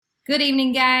Good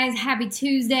evening, guys. Happy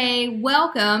Tuesday.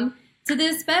 Welcome to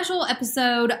this special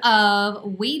episode of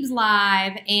WEEBS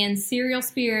Live and Serial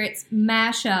Spirits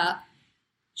Mashup.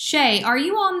 Shay, are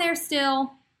you on there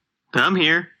still? I'm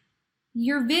here.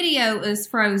 Your video is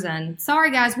frozen.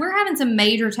 Sorry, guys. We're having some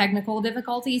major technical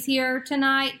difficulties here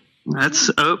tonight.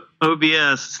 That's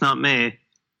OBS. It's not me.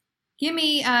 Give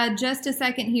me just a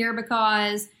second here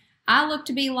because I look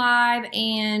to be live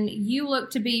and you look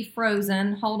to be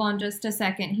frozen. Hold on just a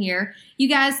second here. You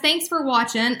guys, thanks for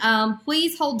watching.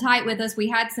 Please hold tight with us. We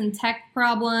had some tech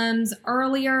problems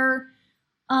earlier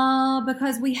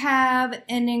because we have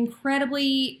an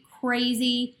incredibly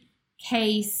crazy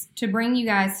case to bring you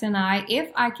guys tonight.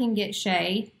 If I can get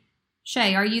Shay.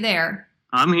 Shay, are you there?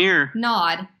 I'm here.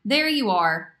 Nod. There you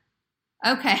are.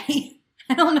 Okay.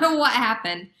 I don't know what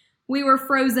happened. We were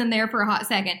frozen there for a hot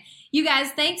second. You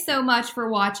guys, thanks so much for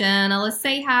watching. Let's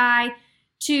say hi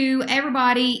to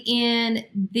everybody in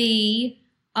the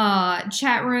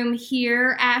chat room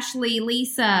here. Ashley,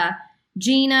 Lisa,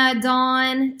 Gina,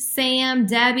 Dawn, Sam,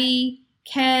 Debbie,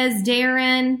 Kez,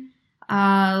 Darren,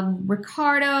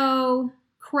 Ricardo,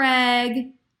 Craig,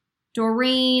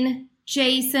 Doreen,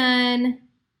 Jason.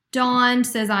 Dawn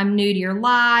says, I'm new to your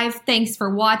live. Thanks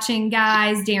for watching,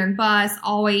 guys. Darren Buss,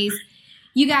 always.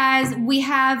 You guys, we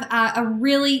have a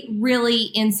really,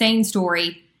 really insane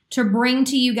story to bring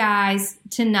to you guys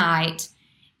tonight.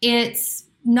 It's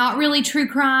not really true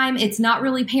crime. It's not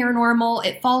really paranormal.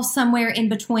 It falls somewhere in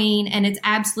between, and it's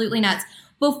absolutely nuts.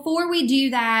 Before we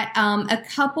do that, a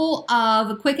couple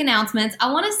of quick announcements.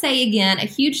 I want to say again, a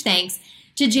huge thanks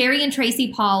to Jerry and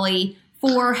Tracy Pauly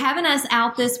for having us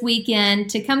out this weekend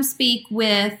to come speak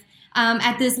with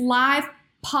at this live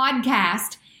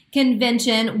podcast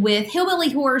convention with Hillbilly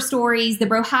Horror Stories, the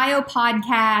Brohio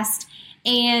podcast,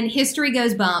 and History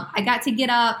Goes Bump. I got to get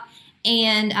up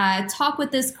and talk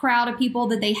with this crowd of people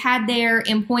that they had there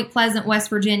in Point Pleasant, West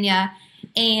Virginia,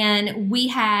 and we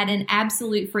had an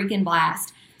absolute freaking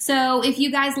blast. So if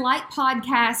you guys like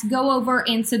podcasts, go over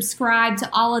and subscribe to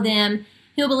all of them.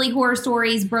 Hillbilly Horror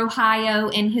Stories,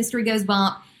 Brohio, and History Goes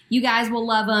Bump. You guys will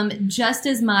love them just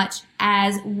as much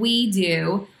as we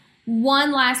do.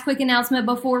 One last quick announcement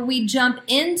before we jump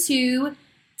into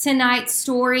tonight's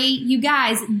story. You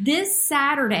guys, this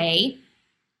Saturday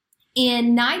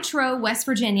in Nitro, West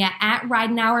Virginia at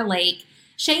Ridenhour Lake,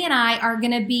 Shay and I are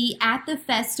going to be at the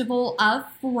Festival of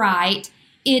Fright.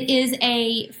 It is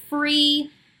a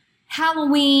free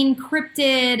Halloween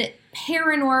cryptid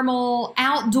paranormal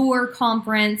outdoor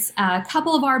conference. A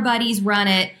couple of our buddies run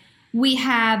it. We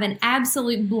have an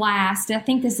absolute blast. I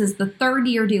think this is the third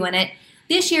year doing it.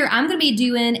 This year, I'm going to be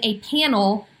doing a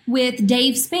panel with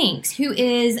Dave Spinks, who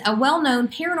is a well-known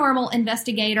paranormal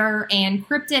investigator and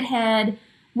cryptid head.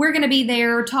 We're going to be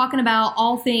there talking about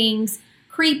all things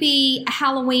creepy,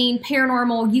 Halloween,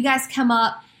 paranormal. You guys come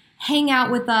up, hang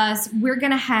out with us. We're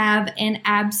going to have an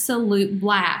absolute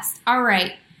blast. All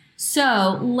right,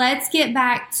 so let's get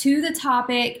back to the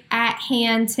topic at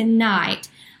hand tonight.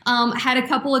 I had a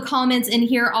couple of comments in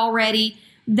here already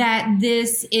that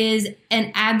this is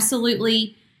an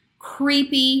absolutely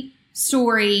creepy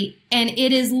story, and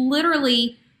it is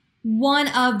literally one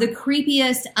of the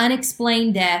creepiest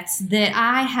unexplained deaths that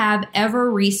I have ever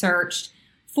researched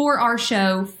for our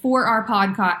show, for our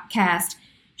podcast.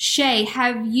 Shay,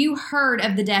 have you heard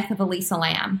of the death of Elisa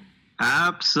Lam?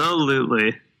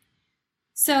 Absolutely.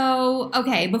 So,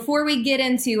 okay, before we get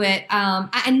into it,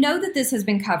 I know that this has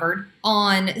been covered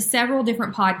on several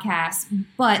different podcasts,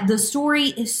 but the story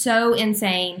is so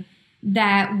insane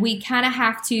that we kind of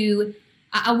have to,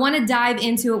 I want to dive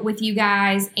into it with you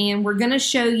guys, and we're going to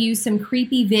show you some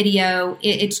creepy video.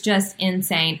 It's just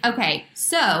insane. Okay,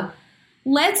 so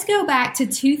let's go back to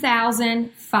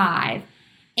 2005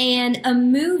 and a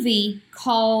movie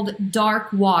called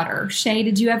Dark Water. Shay,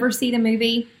 did you ever see the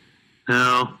movie?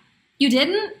 No. You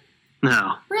didn't?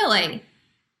 No. Really?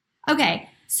 Okay,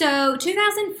 so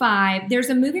 2005, there's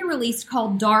a movie released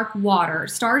called Dark Water.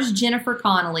 Stars Jennifer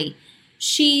Connelly.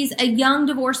 She's a young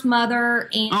divorced mother.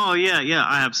 And oh, yeah,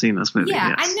 I have seen this movie.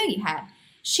 Yeah, yes. I know you had.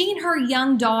 She and her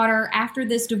young daughter, after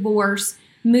this divorce,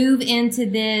 move into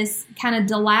this kind of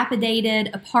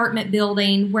dilapidated apartment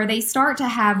building where they start to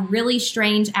have really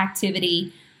strange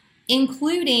activity,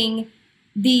 including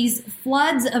these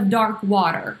floods of dark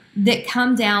water that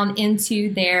come down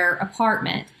into their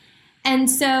apartment. And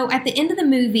so at the end of the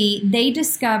movie, they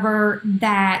discover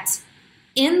that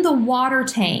in the water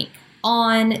tank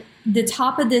on the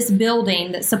top of this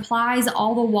building that supplies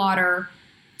all the water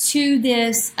to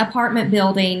this apartment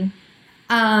building,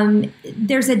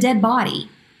 there's a dead body.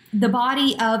 The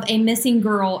body of a missing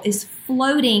girl is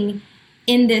floating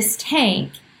in this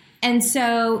tank. And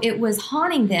so it was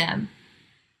haunting them.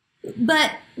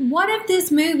 But what if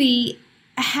this movie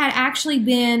had actually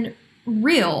been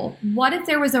real? What if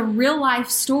there was a real life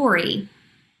story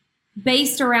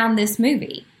based around this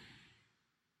movie?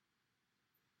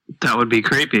 That would be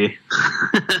creepy.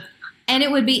 And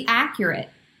it would be accurate.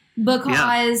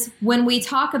 Because when we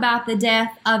talk about the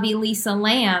death of Elisa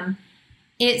Lam,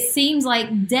 it seems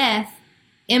like death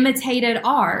imitated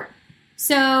art.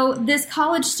 So this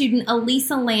college student,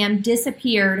 Elisa Lam,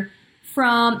 disappeared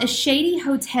from a shady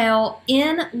hotel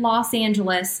in Los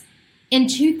Angeles in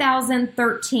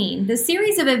 2013. The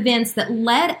series of events that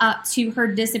led up to her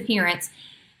disappearance,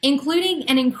 including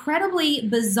an incredibly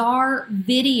bizarre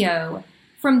video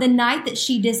from the night that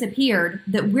she disappeared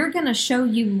that we're going to show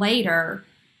you later,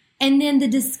 and then the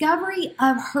discovery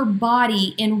of her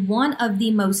body in one of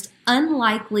the most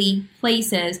unlikely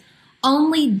places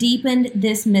only deepened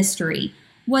this mystery.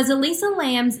 Was Elisa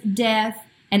Lam's death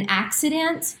an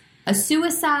accident, a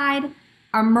suicide,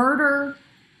 a murder,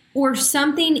 or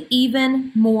something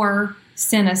even more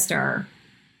sinister?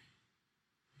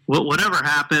 Whatever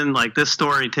happened, like, this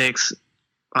story takes,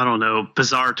 I don't know,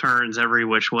 bizarre turns every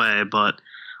which way, but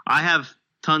I have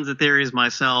tons of theories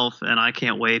myself, and I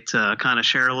can't wait to kind of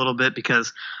share a little bit,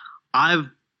 because I've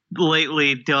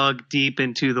lately dug deep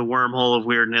into the wormhole of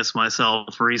weirdness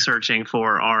myself, researching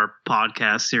for our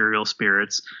podcast, Serial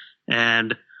Spirits,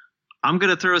 and I'm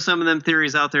going to throw some of them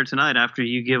theories out there tonight after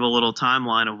you give a little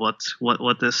timeline of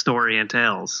what this story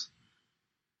entails.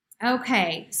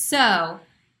 Okay, so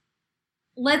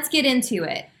let's get into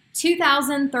it.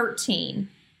 2013.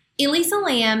 Elisa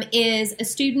Lam is a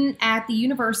student at the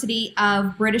University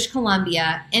of British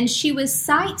Columbia, and she was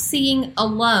sightseeing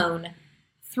alone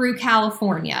through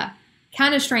California.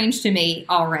 Kind of strange to me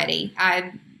already.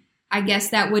 I guess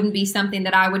that wouldn't be something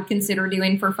that I would consider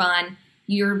doing for fun.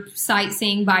 You're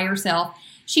sightseeing by yourself.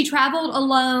 She traveled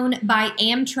alone by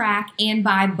Amtrak and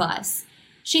by bus.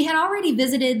 She had already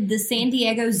visited the San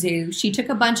Diego Zoo. She took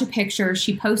a bunch of pictures.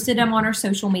 She posted them on her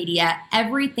social media.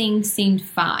 Everything seemed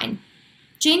fine.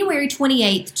 January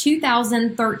 28th,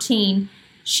 2013,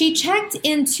 she checked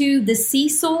into the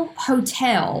Cecil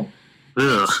Hotel,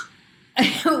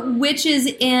 which is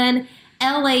in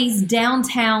LA's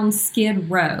downtown Skid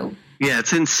Row. Yeah,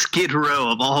 it's in Skid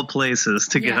Row, of all places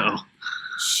to go.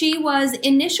 She was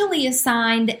initially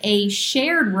assigned a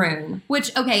shared room,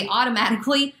 which,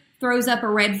 automatically throws up a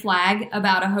red flag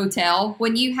about a hotel.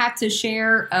 When you have to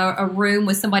share a room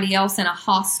with somebody else in a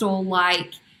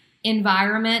hostel-like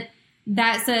environment,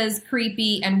 that says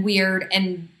creepy and weird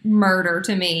and murder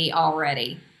to me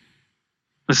already.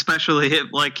 Especially,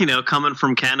 coming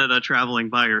from Canada, traveling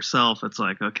by yourself, it's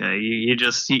like, okay,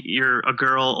 you're a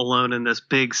girl alone in this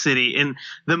big city, in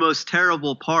the most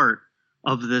terrible part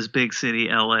of this big city,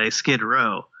 LA, Skid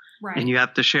Row. Right. And you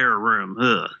have to share a room.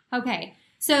 Ugh. Okay.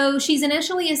 So she's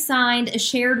initially assigned a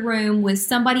shared room with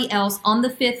somebody else on the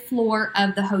 5th floor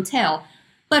of the hotel.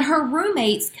 But her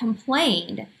roommates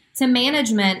complained to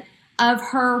management of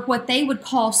her, what they would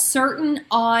call, certain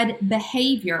odd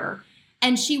behavior.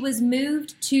 And she was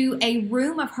moved to a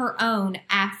room of her own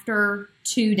after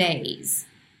 2 days.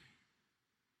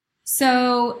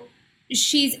 So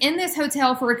she's in this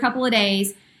hotel for a couple of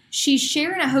days. She's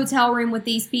sharing a hotel room with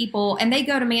these people, and they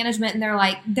go to management and they're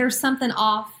like, there's something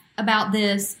off about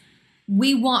this.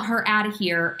 We want her out of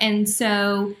here. And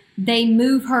so they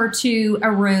move her to a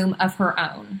room of her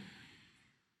own.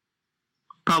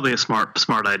 Probably a smart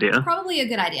idea. Probably a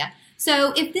good idea.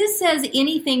 So if this says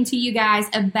anything to you guys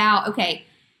about,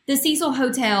 the Cecil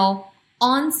Hotel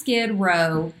on Skid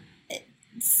Row,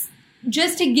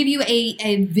 just to give you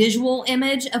a visual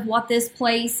image of what this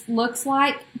place looks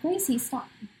like. Gracie, stop.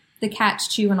 The cat's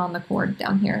chewing on the cord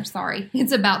down here. Sorry.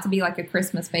 It's about to be like a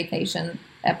Christmas vacation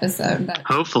episode.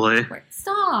 Hopefully.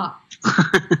 Stop.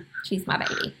 She's my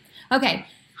baby. Okay.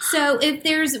 So if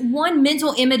there's one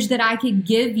mental image that I could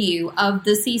give you of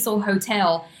the Cecil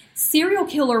Hotel, serial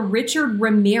killer Richard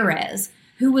Ramirez,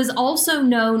 who was also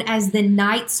known as the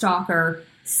Night Stalker,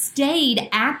 stayed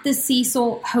at the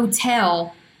Cecil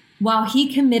Hotel while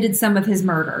he committed some of his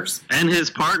murders. And his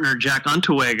partner, Jack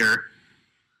Unterweger.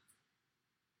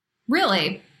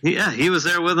 Really? Yeah, he was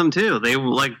there with him too. They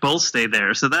both stayed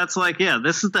there. So that's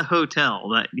this is the hotel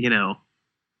that,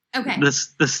 Okay.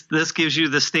 This gives you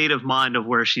the state of mind of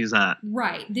where she's at.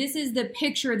 Right. This is the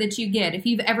picture that you get. If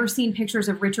you've ever seen pictures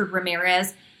of Richard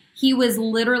Ramirez, he was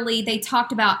literally, they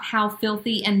talked about how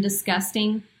filthy and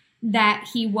disgusting that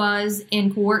he was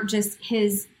in court, just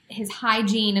his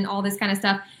hygiene and all this kind of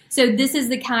stuff. So this is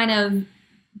the kind of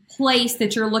place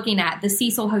that you're looking at, the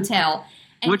Cecil Hotel.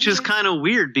 Which is kind of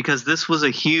weird because this was a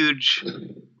huge,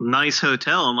 nice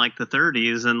hotel in like the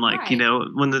 30s. And like, Right. you know,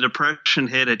 when the Depression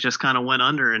hit, it just kind of went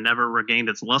under and never regained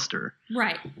its luster.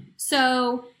 Right.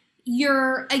 So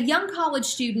you're a young college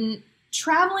student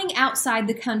traveling outside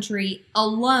the country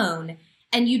alone,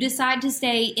 and you decide to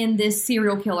stay in this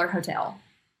serial killer hotel.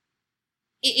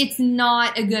 It's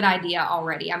not a good idea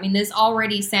already. I mean, this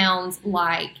already sounds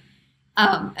like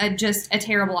just a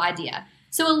terrible idea.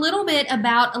 So a little bit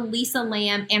about Elisa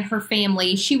Lam and her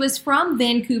family. She was from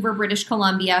Vancouver, British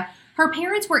Columbia. Her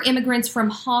parents were immigrants from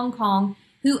Hong Kong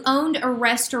who owned a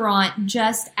restaurant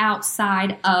just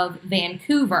outside of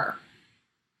Vancouver.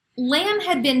 Lam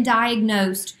had been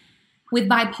diagnosed with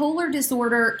bipolar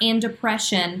disorder and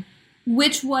depression,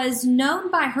 which was known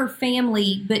by her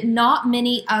family but not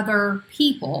many other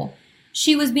people.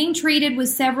 She was being treated with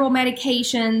several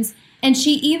medications, and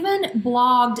she even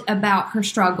blogged about her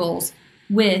struggles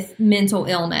with mental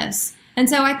illness. And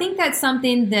so I think that's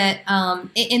something that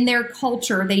in their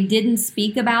culture they didn't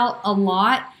speak about a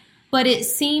lot, but it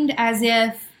seemed as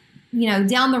if, you know,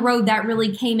 down the road that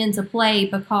really came into play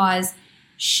because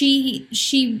she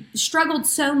struggled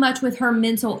so much with her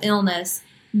mental illness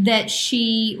that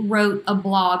she wrote a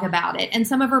blog about it. And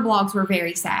some of her blogs were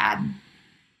very sad.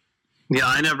 Yeah,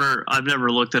 I've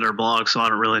never looked at her blog, so I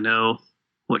don't really know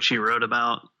what she wrote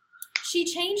about. She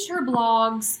changed her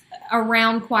blogs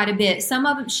around quite a bit. Some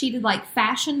of them she did like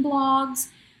fashion blogs,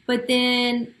 but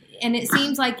then, and it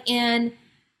seems like in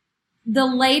the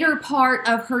later part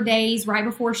of her days, right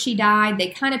before she died, they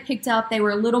kind of picked up. They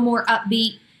were a little more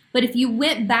upbeat. But if you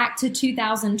went back to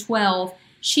 2012,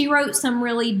 she wrote some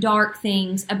really dark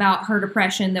things about her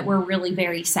depression that were really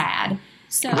very sad.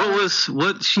 So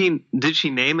did she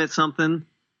name it something?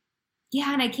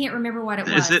 Yeah, and I can't remember what it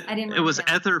was. It was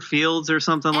Ether Fields or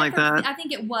something like that? I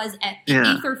think it was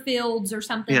Ether Fields or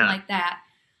something like that.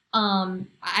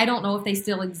 I don't know if they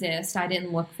still exist. I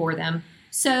didn't look for them.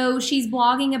 So she's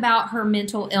blogging about her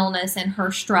mental illness and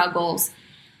her struggles.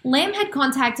 Lam had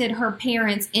contacted her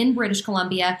parents in British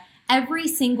Columbia every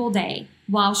single day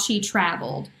while she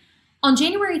traveled. On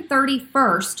January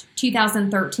 31st,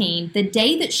 2013, the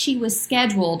day that she was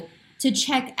scheduled to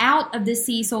check out of the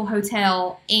Cecil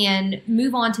Hotel and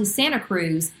move on to Santa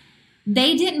Cruz,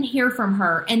 they didn't hear from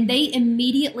her, and they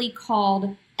immediately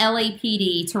called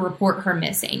LAPD to report her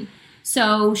missing.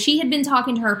 So she had been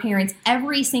talking to her parents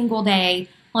every single day.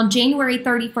 On January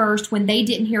 31st, when they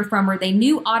didn't hear from her, they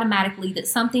knew automatically that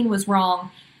something was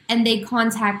wrong, and they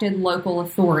contacted local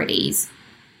authorities.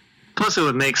 Plus, it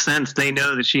would make sense. They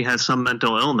know that she has some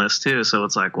mental illness, too, so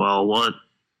it's like, well, what?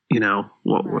 You know,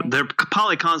 Right. They're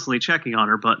probably constantly checking on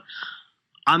her, but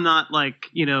I'm not like,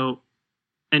 you know,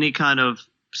 any kind of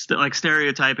like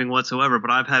stereotyping whatsoever. But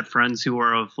I've had friends who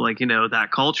are of like, you know,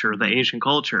 that culture, the Asian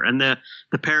culture, and the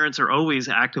parents are always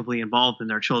actively involved in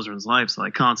their children's lives.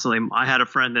 Like constantly, I had a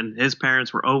friend and his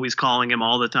parents were always calling him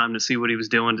all the time to see what he was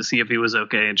doing, to see if he was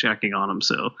okay and checking on him.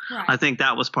 So Right. I think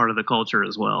that was part of the culture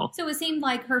as well. So it seemed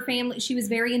like her family, she was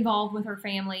very involved with her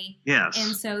family. Yes.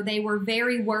 And so they were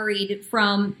very worried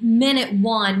from minute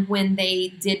one when they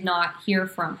did not hear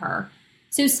from her.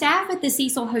 So staff at the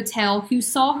Cecil Hotel who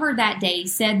saw her that day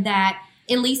said that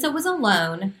Elisa was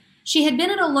alone. She had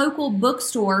been at a local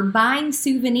bookstore buying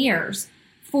souvenirs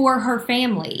for her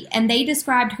family, and they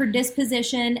described her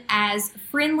disposition as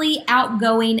friendly,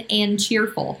 outgoing, and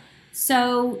cheerful.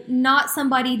 So not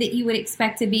somebody that you would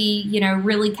expect to be, you know,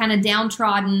 really kind of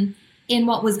downtrodden in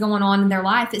what was going on in their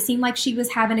life. It seemed like she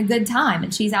was having a good time,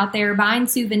 and she's out there buying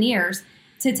souvenirs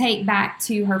to take back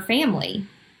to her family.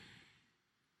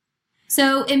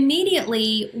 So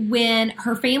immediately when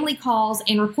her family calls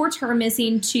and reports her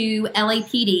missing to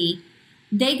LAPD,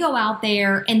 they go out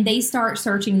there and they start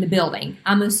searching the building.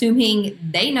 I'm assuming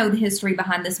they know the history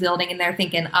behind this building and they're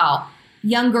thinking, oh,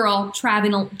 young girl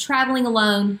traveling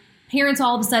alone, parents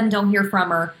all of a sudden don't hear from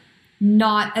her.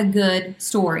 Not a good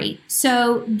story.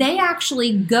 So they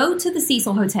actually go to the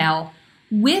Cecil Hotel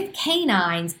with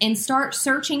canines and start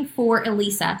searching for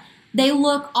Elisa. They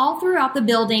look all throughout the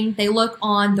building. They look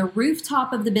on the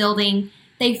rooftop of the building.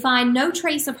 They find no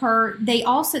trace of her.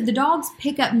 The dogs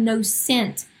pick up no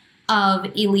scent of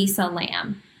Elisa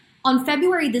Lam. On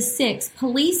February the 6th,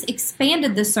 police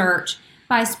expanded the search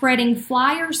by spreading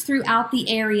flyers throughout the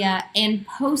area and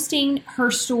posting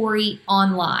her story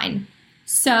online.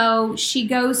 So she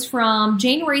goes from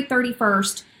January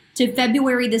 31st to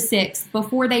February the 6th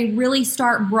before they really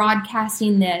start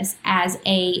broadcasting this as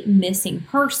a missing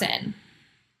person.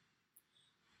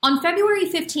 On February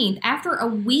 15th, after a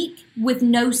week with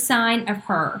no sign of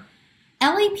her,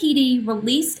 LAPD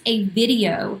released a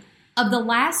video of the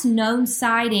last known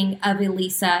sighting of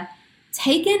Elisa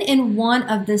taken in one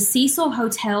of the Cecil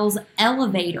Hotel's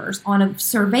elevators on a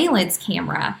surveillance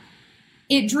camera.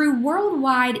 It drew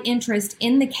worldwide interest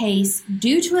in the case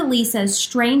due to Elisa's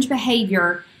strange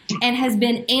behavior and has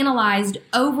been analyzed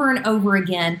over and over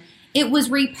again. It was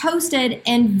reposted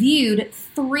and viewed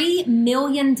 3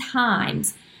 million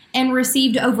times and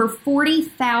received over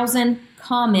 40,000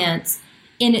 comments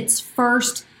in its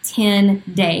first 10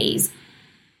 days.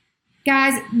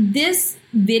 Guys, this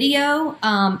video,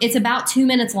 it's about 2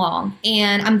 minutes long,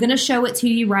 and I'm going to show it to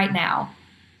you right now.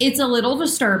 It's a little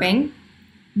disturbing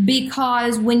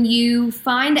because when you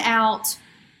find out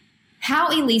how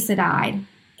Elisa died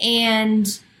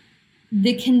and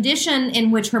the condition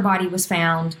in which her body was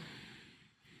found,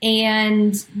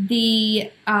 and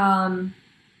the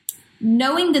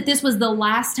knowing that this was the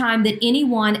last time that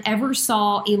anyone ever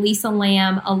saw Elisa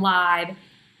Lam alive,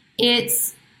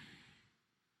 it's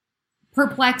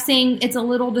perplexing. It's a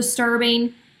little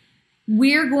disturbing.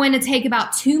 We're going to take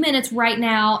about 2 minutes right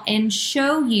now and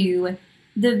show you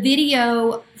the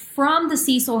video from the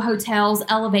Cecil Hotel's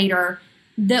elevator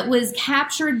that was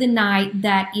captured the night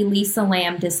that Elisa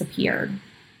Lam disappeared.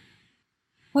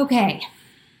 Okay,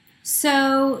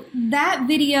 so that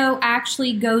video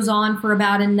actually goes on for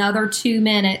about another 2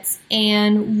 minutes,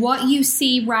 and what you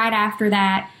see right after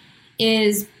that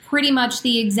is pretty much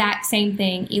the exact same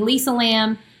thing. Elisa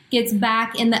Lam gets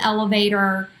back in the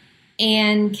elevator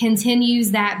and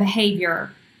continues that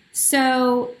behavior.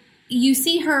 So you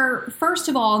see her, first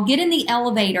of all, get in the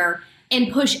elevator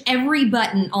and push every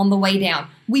button on the way down.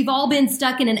 We've all been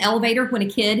stuck in an elevator when a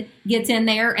kid gets in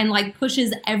there and like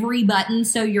pushes every button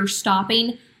so you're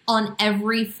stopping on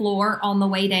every floor on the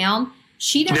way down.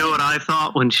 She doesn't. You know what I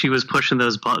thought when she was pushing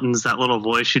those buttons? That little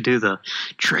voice should do the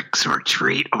tricks or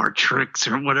treat or tricks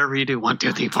or whatever you do. 1,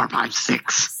 2, 3, 4, 5,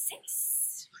 6.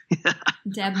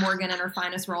 Deb Morgan in her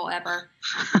finest role ever.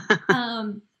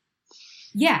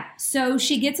 Yeah, so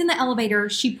she gets in the elevator,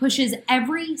 she pushes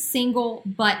every single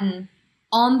button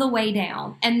on the way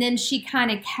down, and then she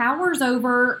kind of cowers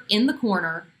over in the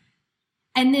corner,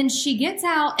 and then she gets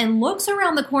out and looks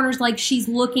around the corners like she's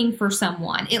looking for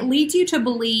someone. It leads you to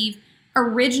believe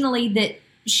originally that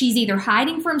she's either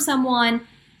hiding from someone,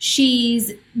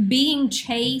 she's being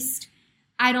chased,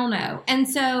 I don't know. And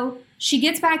so she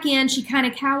gets back in, she kind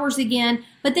of cowers again,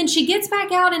 but then she gets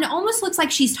back out and it almost looks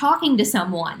like she's talking to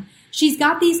someone. She's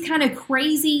got these kind of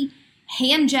crazy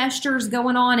hand gestures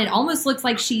going on. It almost looks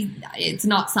like it's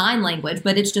not sign language,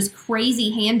 but it's just crazy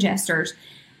hand gestures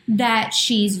that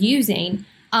she's using.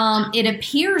 It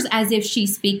appears as if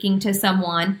she's speaking to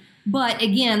someone, but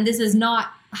again, this is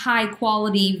not high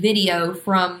quality video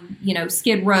from,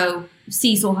 Skid Row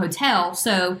Cecil Hotel.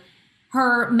 So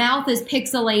her mouth is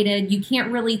pixelated. You can't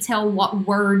really tell what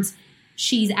words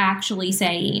she's actually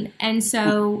saying. And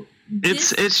so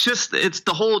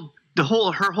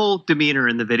her whole demeanor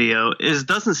in the video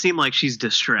doesn't seem like she's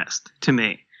distressed to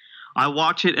me. I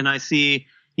watch it and I see,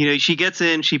 she gets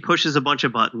in, she pushes a bunch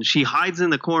of buttons. She hides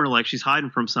in the corner like she's hiding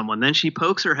from someone. Then she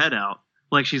pokes her head out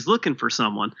like she's looking for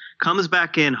someone, comes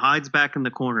back in, hides back in the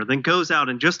corner, then goes out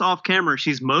and just off camera,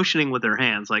 she's motioning with her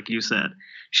hands, like you said.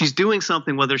 She's doing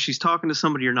something, whether she's talking to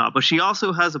somebody or not. But she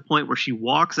also has a point where she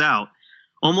walks out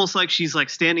almost like she's like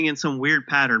standing in some weird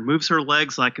pattern, moves her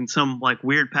legs like in some like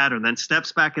weird pattern, then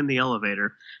steps back in the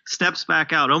elevator, steps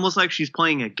back out, almost like she's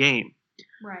playing a game.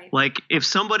 Right. Like if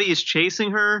somebody is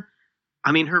chasing her,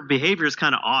 I mean, her behavior is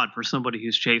kind of odd for somebody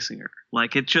who's chasing her.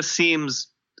 Like it just seems,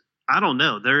 I don't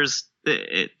know.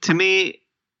 To me,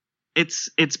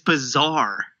 it's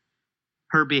bizarre,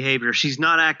 her behavior. She's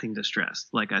not acting distressed,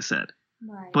 like I said.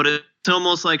 Right. But it's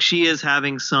almost like she is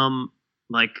having some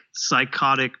like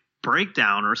psychotic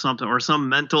breakdown or something, or some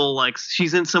mental, like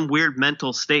she's in some weird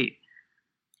mental state.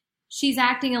 She's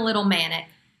acting a little manic.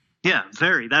 Yeah,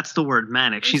 very. That's the word,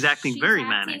 manic. She's acting very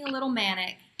manic. She's acting a little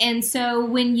manic. And so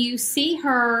when you see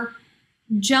her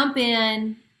jump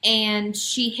in and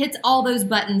she hits all those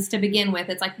buttons to begin with,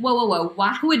 it's like, whoa.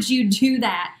 Why would you do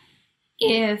that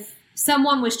if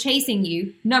someone was chasing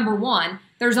you? Number one,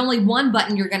 there's only one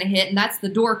button you're going to hit, and that's the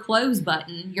door close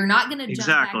button. You're not going to jump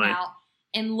back out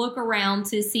and look around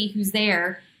to see who's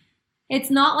there. It's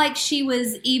not like she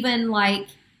was even like,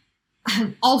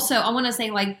 also, I want to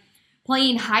say like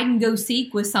playing hide and go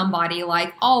seek with somebody,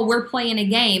 like, oh, we're playing a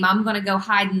game, I'm going to go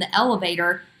hide in the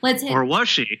elevator. Or was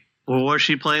she? Or was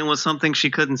she playing with something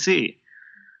she couldn't see?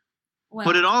 Well,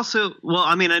 but it also,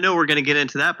 I mean, I know we're going to get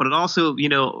into that, but it also,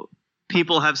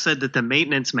 people have said that the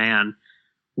maintenance man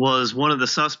was one of the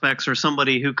suspects or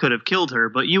somebody who could have killed her.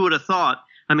 But you would have thought,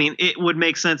 I mean, it would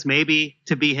make sense maybe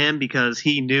to be him because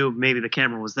he knew maybe the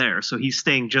camera was there. So he's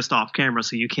staying just off camera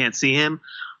so you can't see him.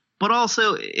 But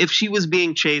also, if she was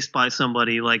being chased by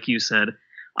somebody, like you said,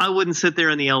 I wouldn't sit there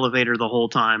in the elevator the whole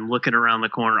time looking around the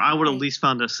corner. I would at least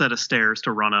found a set of stairs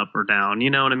to run up or down.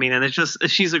 You know what I mean? And it's just,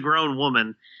 she's a grown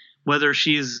woman, whether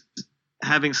she's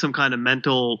having some kind of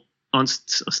mental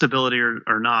instability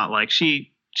or not. Like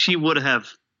she would have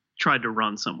tried to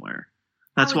run somewhere.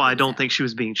 That's why I don't think she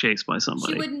was being chased by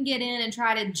somebody. She wouldn't get in and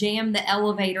try to jam the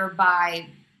elevator by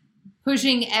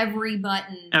pushing every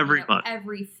button,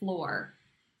 every floor.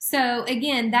 So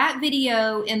again, that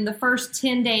video in the first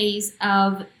 10 days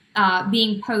of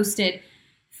being posted,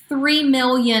 3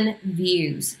 million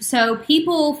views. So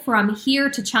people from here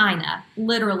to China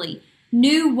literally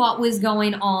knew what was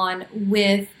going on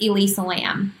with Elisa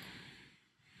Lam.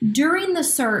 During the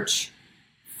search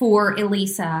for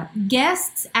Elisa,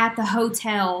 guests at the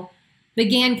hotel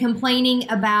began complaining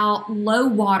about low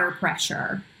water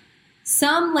pressure.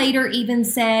 Some later even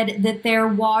said that their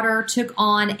water took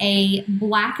on a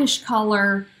blackish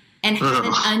color and had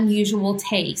an unusual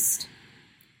taste.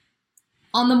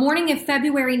 On the morning of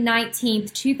February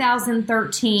 19th,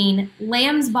 2013,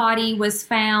 Lam's body was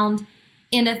found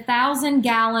in a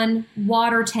 1,000-gallon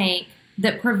water tank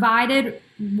that provided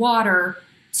water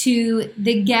to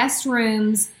the guest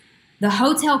rooms, the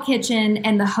hotel kitchen,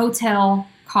 and the hotel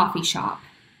coffee shop.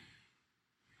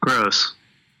 Gross.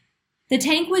 The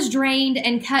tank was drained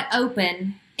and cut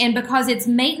open, and because its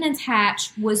maintenance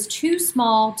hatch was too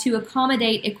small to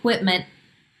accommodate equipment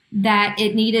that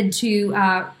it needed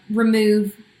to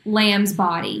remove Lam's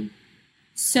body.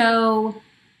 So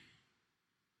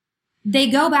they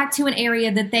go back to an area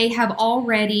that they have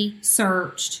already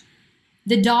searched.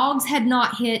 The dogs had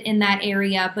not hit in that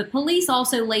area, but police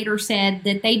also later said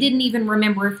that they didn't even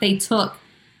remember if they took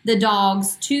the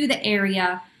dogs to the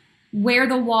area where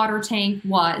the water tank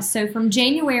was. So from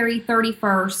January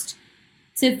 31st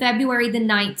to February the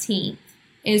 19th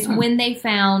is when they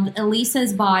found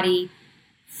Elisa's body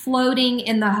floating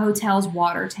in the hotel's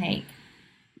water tank.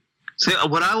 So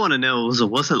what I want to know is,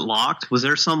 was it locked? Was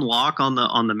there some lock on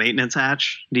the maintenance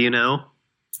hatch? Do you know?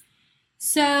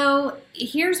 So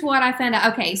here's what I found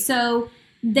out. Okay, so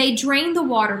they drained the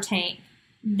water tank.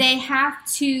 They have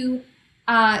to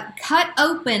cut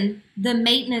open the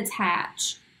maintenance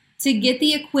hatch to get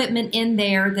the equipment in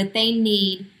there that they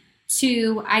need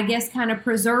to, I guess, kind of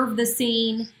preserve the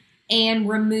scene and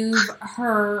remove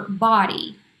her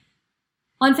body.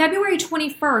 On February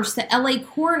 21st, the LA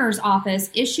Coroner's Office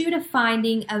issued a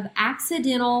finding of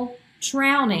accidental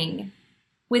drowning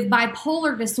with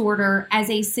bipolar disorder as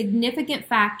a significant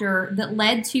factor that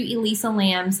led to Elisa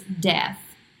Lam's death.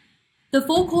 The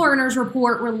full coroner's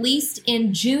report released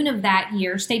in June of that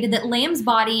year stated that Lam's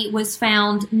body was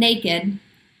found naked.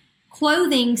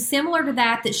 Clothing similar to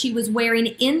that she was wearing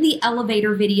in the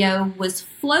elevator video was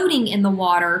floating in the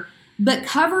water, but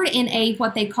covered in a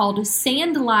what they called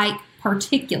sand-like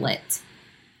particulate.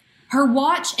 Her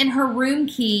watch and her room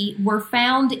key were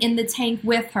found in the tank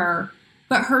with her,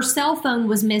 but her cell phone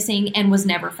was missing and was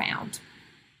never found.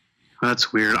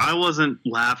 That's weird. I wasn't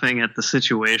laughing at the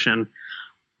situation.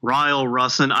 Russell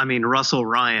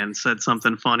Ryan said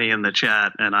something funny in the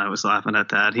chat, and I was laughing at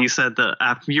that. He said that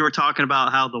after you were talking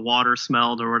about how the water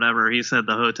smelled or whatever, he said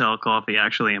the hotel coffee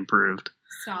actually improved.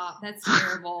 Stop. That's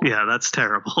terrible. Yeah, that's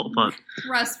terrible. But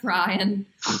Russ Ryan.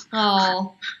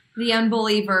 Oh, the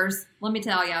unbelievers. Let me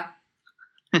tell you.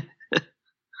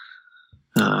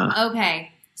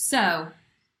 Okay, so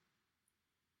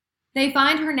they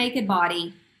find her naked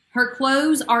body. Her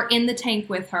clothes are in the tank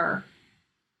with her.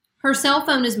 Her cell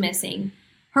phone is missing.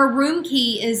 Her room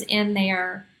key is in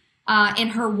there, and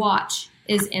her watch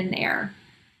is in there.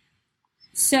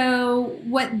 So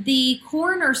what the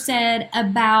coroner said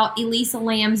about Elisa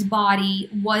Lam's body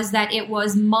was that it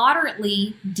was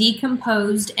moderately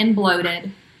decomposed and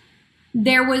bloated.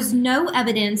 There was no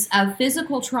evidence of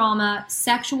physical trauma,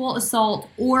 sexual assault,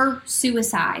 or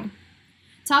suicide.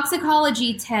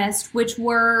 Toxicology tests, which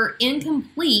were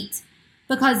incomplete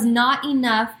because not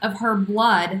enough of her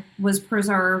blood was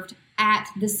preserved at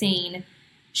the scene,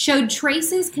 showed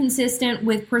traces consistent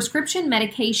with prescription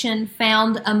medication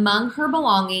found among her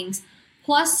belongings,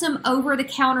 plus some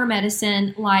over-the-counter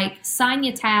medicine like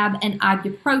Sinutab and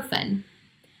ibuprofen.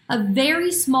 A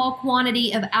very small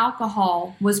quantity of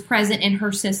alcohol was present in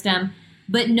her system,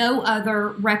 but no other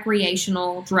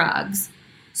recreational drugs.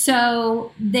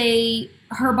 So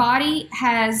her body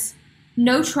has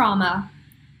no trauma,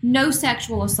 no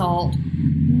sexual assault,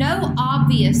 no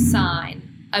obvious sign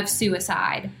of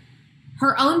suicide.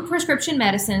 Her own prescription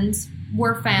medicines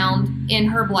were found in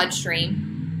her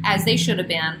bloodstream, as they should have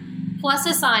been, plus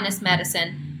a sinus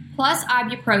medicine, plus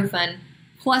ibuprofen,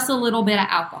 plus a little bit of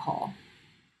alcohol.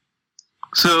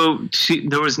 So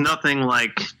there was nothing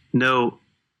like no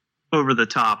over the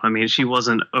top. I mean, she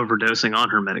wasn't overdosing on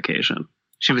her medication.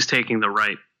 She was taking the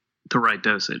right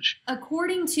dosage.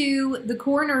 According to the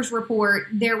coroner's report,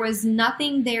 there was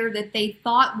nothing there that they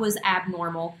thought was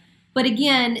abnormal. But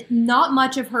again, not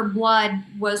much of her blood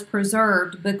was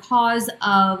preserved because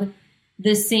of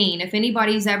the scene. If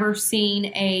anybody's ever seen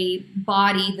a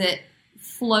body that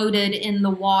floated in the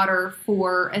water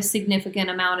for a significant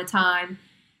amount of time,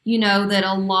 you know that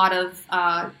a lot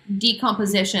of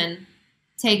decomposition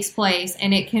takes place,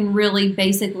 and it can really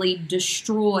basically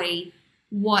destroy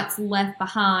what's left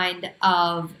behind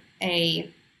of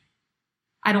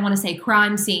I don't want to say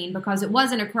crime scene, because it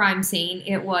wasn't a crime scene.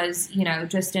 It was,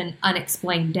 just an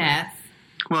unexplained death.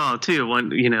 Well, too, when,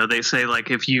 they say,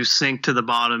 like, if you sink to the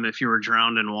bottom, if you were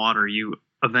drowned in water, you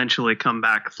eventually come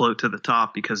back, float to the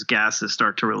top, because gases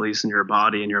start to release in your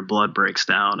body and your blood breaks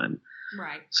down. And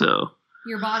right. So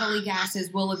your bodily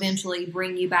gases will eventually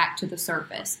bring you back to the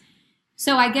surface.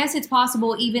 So I guess it's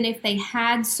possible, even if they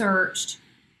had searched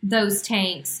those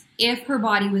tanks, if her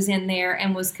body was in there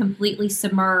and was completely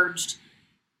submerged,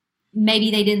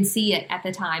 maybe they didn't see it at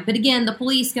the time. But again, the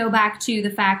police go back to the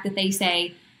fact that they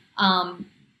say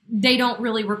they don't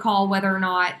really recall whether or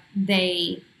not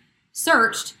they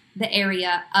searched the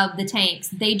area of the tanks.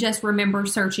 They just remember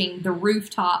searching the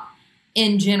rooftop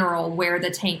in general where the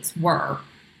tanks were.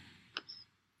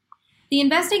 The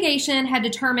investigation had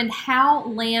determined how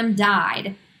Lamb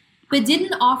died, but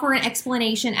didn't offer an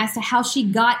explanation as to how she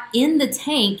got in the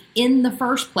tank in the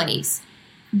first place.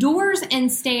 Doors and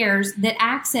stairs that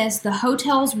accessed the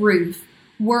hotel's roof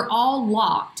were all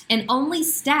locked, and only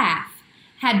staff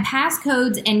had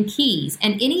passcodes and keys,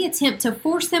 and any attempt to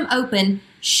force them open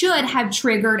should have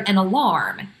triggered an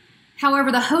alarm.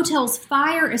 However, the hotel's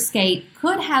fire escape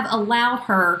could have allowed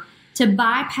her to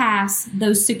bypass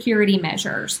those security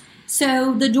measures.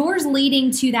 So the doors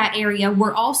leading to that area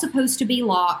were all supposed to be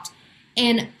locked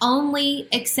and only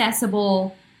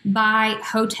accessible by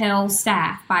hotel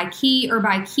staff, by key or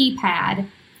by keypad.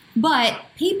 But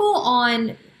people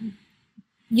online,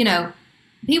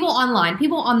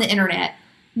 people on the internet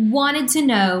wanted to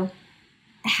know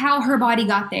how her body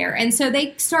got there. And so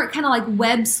they start kind of like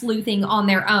web sleuthing on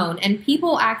their own. And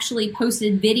people actually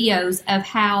posted videos of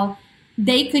how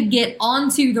they could get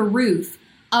onto the roof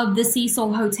of the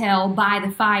Cecil Hotel by the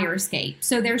fire escape.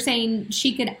 So they're saying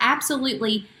she could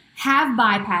absolutely have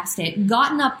bypassed it,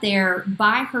 gotten up there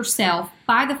by herself,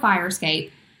 by the fire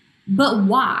escape. But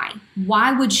why?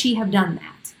 Why would she have done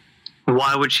that?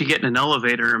 Why would she get in an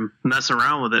elevator and mess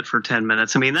around with it for 10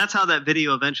 minutes? I mean, that's how that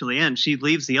video eventually ends. She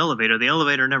leaves the elevator. The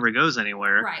elevator never goes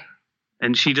anywhere. Right.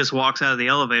 And she just walks out of the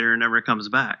elevator and never comes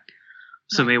back.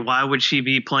 So, right. I mean, why would she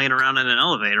be playing around in an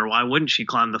elevator? Why wouldn't she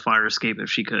climb the fire escape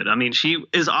if she could? I mean, she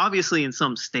is obviously in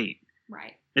some state.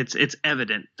 Right. It's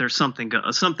evident there's something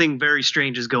very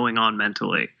strange is going on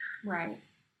mentally. Right.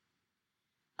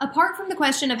 Apart from the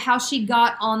question of how she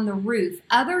got on the roof,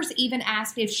 others even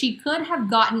asked if she could have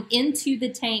gotten into the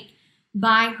tank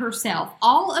by herself.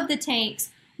 All of the tanks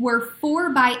were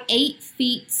 4 by 8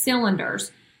 feet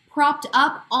cylinders propped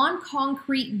up on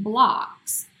concrete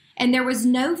blocks, and there was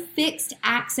no fixed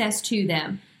access to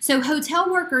them. So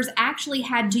hotel workers actually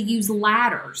had to use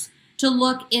ladders to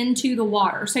look into the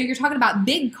water. So you're talking about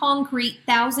big concrete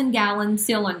 1,000-gallon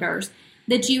cylinders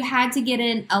that you had to get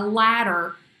in a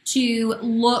ladder to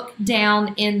look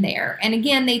down in there. And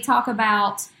again, they talk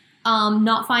about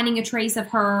not finding a trace of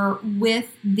her with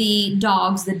the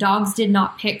dogs. The dogs did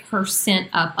not pick her scent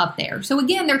up there. So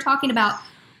again, they're talking about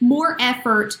more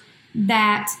effort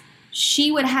that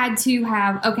she would had to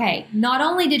have. Okay, not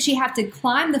only did she have to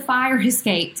climb the fire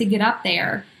escape to get up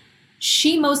there,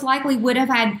 she most likely would have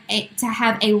had to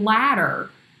have a ladder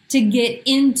to get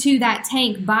into that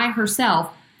tank by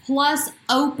herself, plus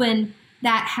open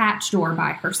that hatch door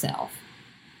by herself,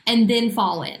 and then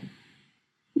fall in.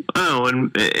 Oh,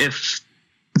 and if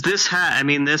this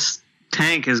this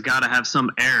tank has got to have some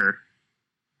air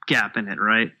gap in it,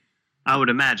 right? I would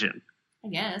imagine. I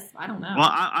guess. I don't know. Well,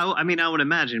 I mean, I would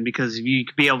imagine, because you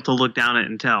could be able to look down it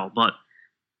and tell, but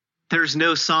there's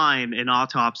no sign in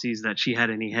autopsies that she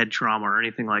had any head trauma or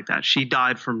anything like that. She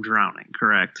died from drowning,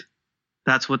 correct?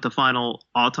 That's what the final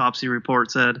autopsy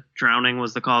report said? Drowning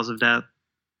was the cause of death?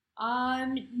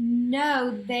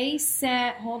 No, they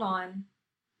said, hold on.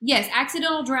 Yes,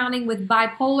 accidental drowning with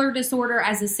bipolar disorder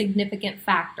as a significant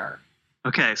factor.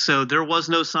 Okay, so there was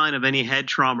no sign of any head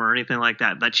trauma or anything like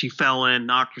that, that she fell in,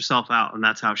 knocked herself out, and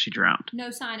that's how she drowned. No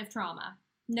sign of trauma.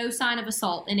 No sign of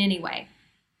assault in any way.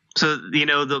 So,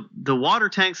 the water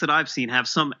tanks that I've seen have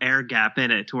some air gap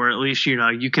in it to where at least,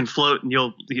 you can float and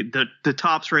the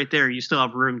top's right there. You still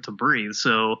have room to breathe.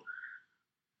 So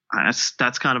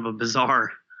that's kind of a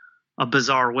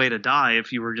bizarre way to die.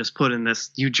 If you were just put in this,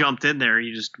 you jumped in there,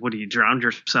 you drowned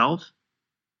yourself?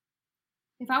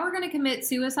 If I were going to commit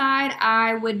suicide,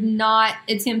 I would not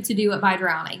attempt to do it by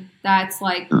drowning. That's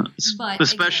like, but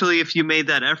especially if you made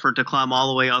that effort to climb all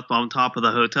the way up on top of the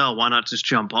hotel, why not just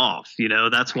jump off?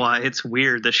 That's why it's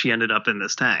weird that she ended up in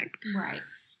this tank. Right.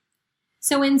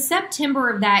 So in September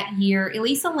of that year,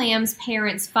 Elisa Lam's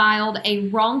parents filed a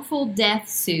wrongful death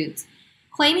suit,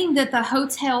 claiming that the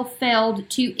hotel failed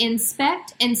to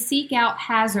inspect and seek out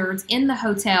hazards in the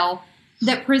hotel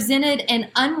that presented an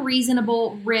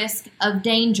unreasonable risk of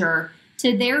danger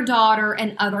to their daughter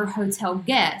and other hotel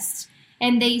guests.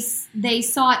 And they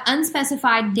sought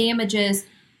unspecified damages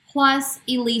plus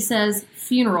Elisa's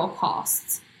funeral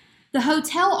costs. The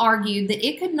hotel argued that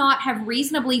it could not have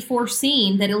reasonably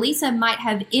foreseen that Elisa might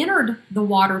have entered the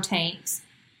water tanks,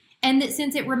 and that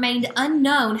since it remained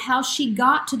unknown how she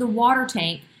got to the water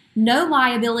tank, no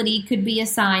liability could be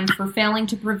assigned for failing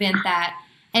to prevent that.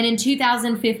 And in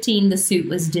 2015, the suit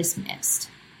was dismissed.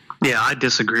 Yeah, I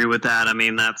disagree with that. I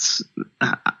mean,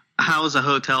 how is a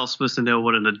hotel supposed to know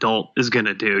what an adult is going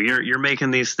to do? You're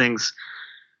making these things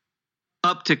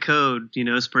up to code,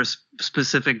 for a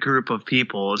specific group of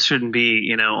people. It shouldn't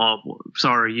be, oh,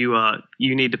 sorry, you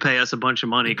need to pay us a bunch of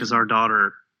money because our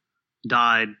daughter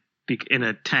died in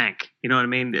a tank. You know what I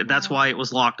mean? That's why it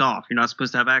was locked off. You're not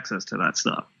supposed to have access to that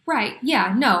stuff. Right.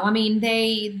 Yeah. No, I mean,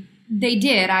 they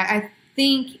did. I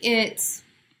think it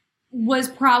was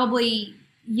probably,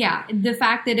 the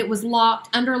fact that it was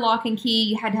locked under lock and key,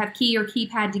 you had to have key or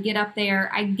keypad to get up there.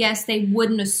 I guess they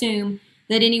wouldn't assume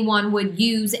that anyone would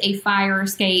use a fire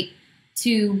escape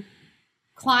to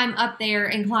climb up there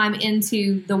and climb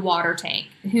into the water tank.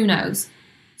 Who knows?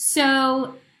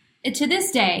 So to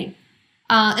this day,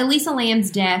 Elisa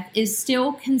Lam's death is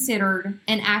still considered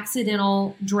an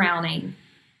accidental drowning.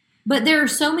 But there are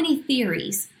so many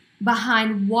theories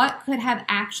behind what could have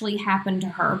actually happened to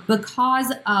her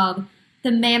because of the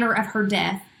manner of her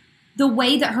death, the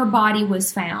way that her body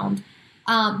was found,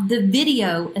 the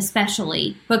video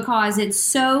especially, because it's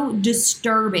so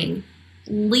disturbing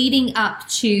leading up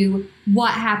to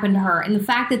what happened to her, and the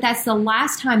fact that that's the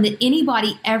last time that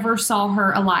anybody ever saw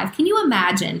her alive. Can you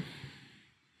imagine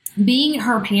being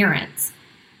her parents,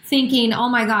 thinking, oh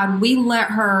my God, we let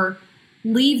her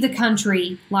leave the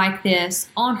country like this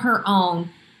on her own,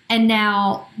 and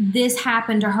now this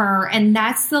happened to her, and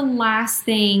that's the last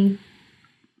thing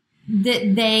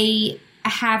that they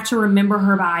have to remember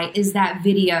her by is that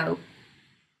video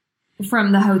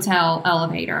from the hotel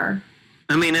elevator.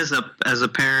 I mean, as a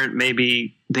parent,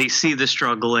 maybe they see the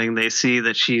struggling, they see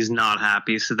that she's not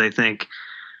happy, so they think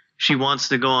she wants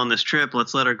to go on this trip.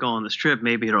 Let's let her go on this trip.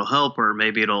 Maybe it'll help her.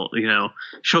 Maybe it'll,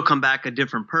 she'll come back a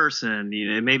different person.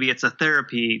 Maybe it's a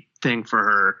therapy thing for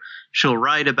her. She'll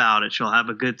write about it. She'll have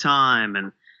a good time.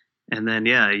 And then,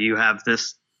 you have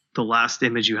the last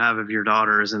image you have of your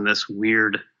daughter is in this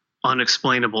weird,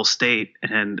 unexplainable state.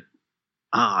 And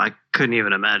I couldn't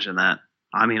even imagine that.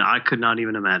 I mean, I could not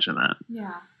even imagine that.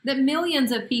 Yeah. That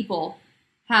millions of people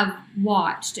have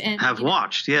watched and have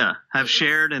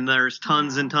shared, and there's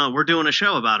tons and tons. We're doing a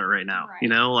show about it right now,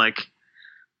 right.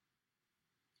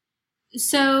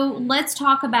 So let's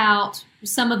talk about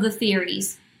some of the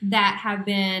theories that have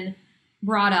been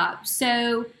brought up.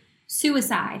 So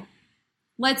suicide.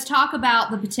 Let's talk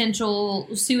about the potential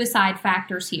suicide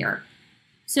factors here.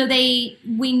 So we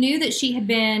knew that she had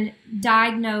been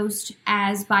diagnosed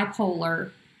as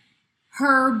bipolar.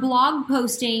 Her blog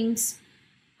postings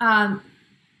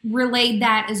relayed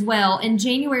that as well. In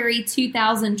January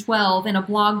 2012, in a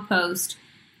blog post,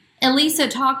 Elisa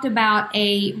talked about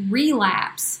a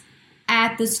relapse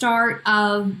at the start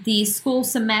of the school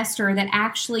semester that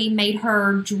actually made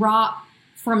her drop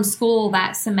from school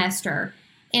that semester.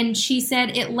 And she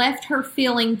said it left her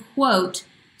feeling, quote,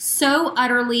 so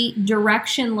utterly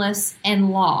directionless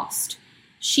and lost.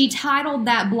 She titled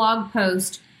that blog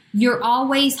post, "You're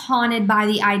always haunted by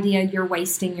the idea you're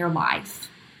wasting your life."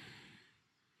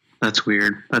 That's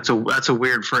weird. That's a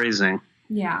weird phrasing.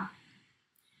 Yeah.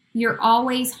 You're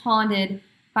always haunted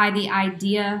by the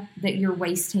idea that you're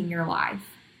wasting your life.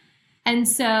 And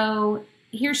so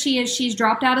here she is. She's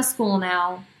dropped out of school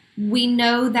now. We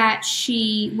know that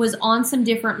she was on some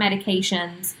different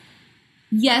medications.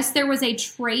 Yes, there was a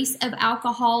trace of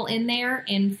alcohol in there.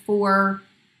 And for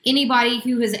anybody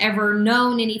who has ever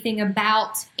known anything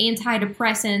about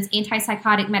antidepressants,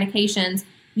 antipsychotic medications,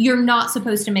 you're not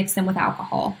supposed to mix them with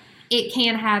alcohol. It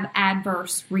can have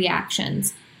adverse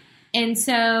reactions. And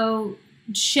so,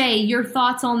 Shay, your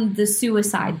thoughts on the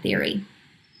suicide theory?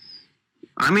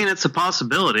 I mean, it's a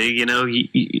possibility,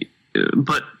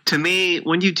 but to me,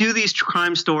 when you do these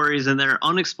crime stories and they're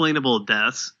unexplainable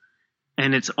deaths,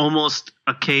 and it's almost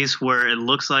a case where it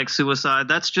looks like suicide,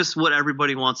 that's just what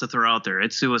everybody wants to throw out there.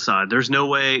 It's suicide. There's no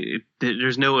way,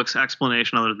 there's no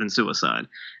explanation other than suicide.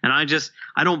 And I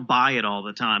don't buy it all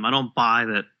the time. I don't buy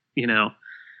that,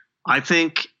 I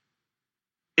think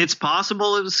it's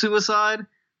possible it was suicide,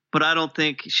 but I don't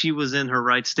think she was in her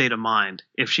right state of mind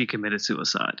if she committed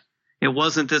suicide. It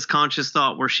wasn't this conscious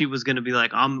thought where she was going to be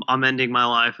like, I'm ending my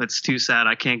life. It's too sad.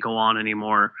 I can't go on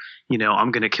anymore.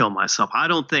 I'm going to kill myself. I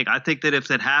think that if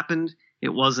that happened, it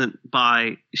wasn't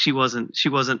she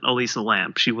wasn't Elisa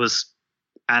Lamb. She was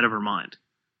out of her mind.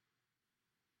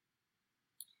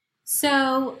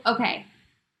 So, okay.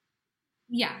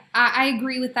 Yeah, I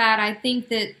agree with that. I think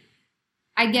that,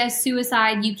 I guess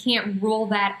suicide, you can't rule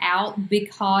that out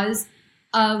because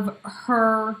of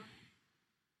her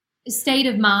state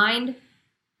of mind,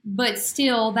 but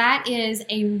still, that is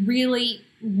a really,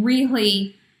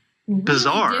 really,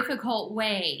 bizarre, really difficult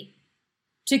way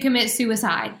to commit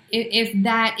suicide. If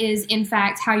that is in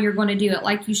fact how you're going to do it,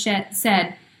 like you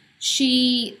said,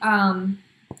 she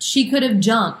could have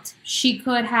jumped. She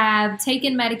could have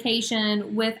taken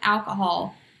medication with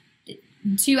alcohol.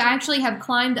 To actually have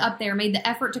climbed up there, made the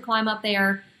effort to climb up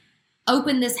there,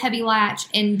 open this heavy latch,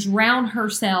 and drown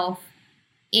herself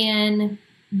in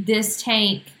this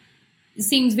tank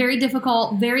seems very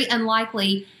difficult, very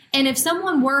unlikely. And if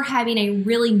someone were having a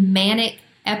really manic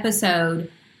episode,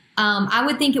 I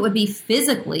would think it would be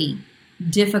physically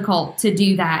difficult to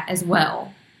do that as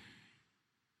well.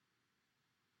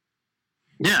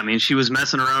 Yeah, I mean, she was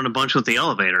messing around a bunch with the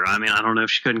elevator. I mean, I don't know if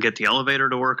she couldn't get the elevator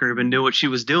to work or even knew what she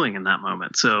was doing in that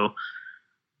moment. So,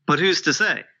 but who's to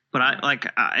say? But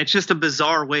it's just a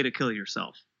bizarre way to kill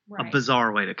yourself. Right. A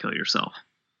bizarre way to kill yourself.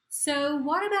 So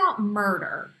what about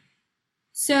murder?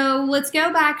 So let's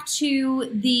go back to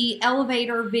the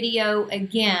elevator video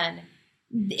again.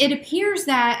 It appears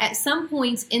that at some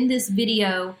points in this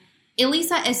video,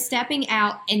 Elisa is stepping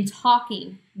out and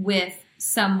talking with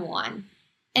someone.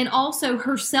 And also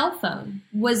her cell phone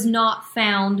was not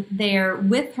found there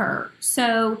with her.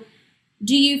 So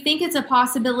do you think it's a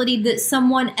possibility that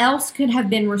someone else could have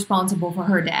been responsible for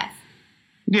her death?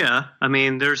 Yeah, I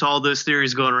mean, there's all those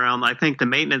theories going around. I think the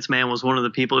maintenance man was one of the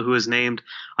people who was named.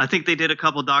 I think they did a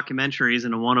couple documentaries,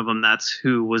 and in one of them, that's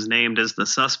who was named as the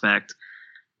suspect.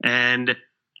 And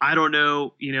I don't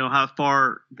know, how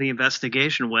far the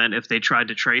investigation went, if they tried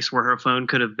to trace where her phone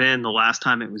could have been the last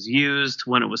time it was used,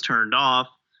 when it was turned off.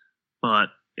 But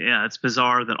yeah, it's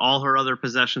bizarre that all her other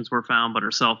possessions were found, but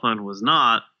her cell phone was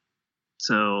not.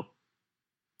 So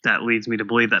that leads me to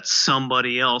believe that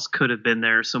somebody else could have been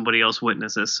there. Somebody else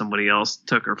witnessed this. Somebody else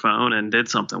took her phone and did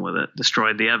something with it,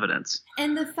 destroyed the evidence.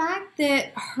 And the fact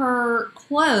that her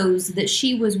clothes that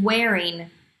she was wearing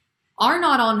are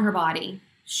not on her body.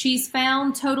 She's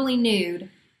found totally nude,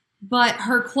 but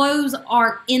her clothes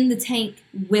are in the tank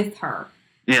with her.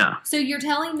 Yeah. So you're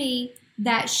telling me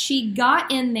that she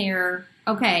got in there.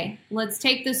 Okay, let's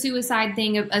take the suicide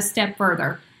thing a step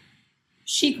further.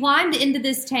 She climbed into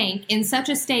this tank in such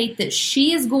a state that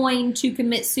she is going to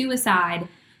commit suicide,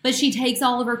 but she takes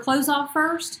all of her clothes off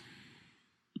first?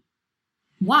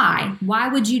 Why? Why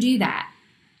would you do that?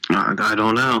 I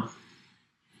don't know.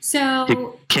 So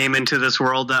you came into this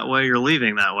world that way, you're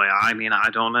leaving that way. I mean, I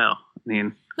don't know.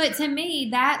 But to me,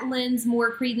 that lends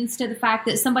more credence to the fact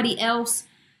that somebody else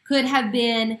could have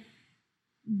been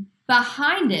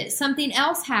behind it. Something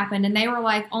else happened, and they were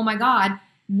like, oh my God,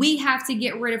 we have to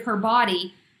get rid of her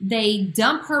body. They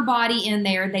dump her body in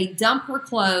there. They dump her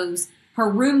clothes, her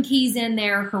room keys in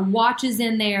there, her watch is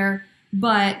in there.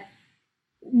 But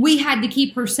we had to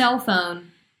keep her cell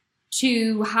phone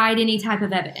to hide any type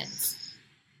of evidence.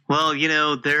 Well,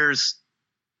 there's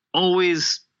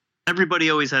everybody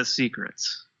always has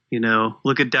secrets.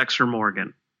 Look at Dexter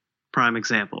Morgan, prime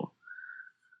example.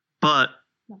 But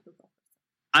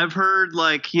I've heard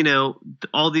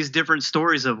all these different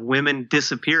stories of women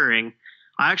disappearing.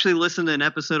 I actually listened to an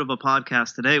episode of a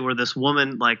podcast today where this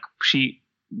woman, she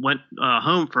went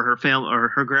home for her family or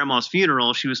her grandma's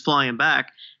funeral. She was flying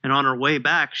back, and on her way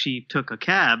back, she took a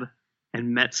cab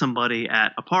and met somebody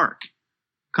at a park.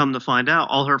 Come to find out,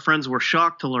 all her friends were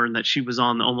shocked to learn that she was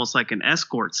on almost like an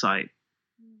escort site,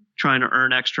 trying to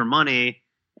earn extra money,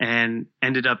 and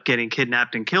ended up getting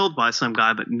kidnapped and killed by some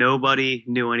guy, but nobody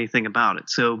knew anything about it.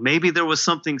 So maybe there was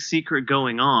something secret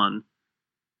going on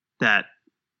that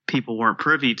people weren't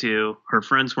privy to, her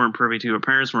friends weren't privy to, her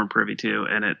parents weren't privy to,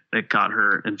 and it got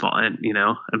her involved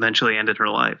and, eventually ended her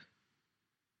life.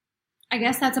 I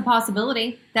guess that's a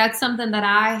possibility. That's something that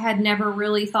I had never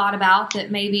really thought about, that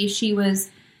maybe she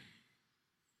was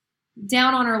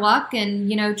down on her luck and,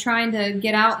 trying to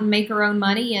get out and make her own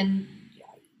money and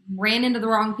ran into the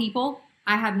wrong people.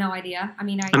 I have no idea.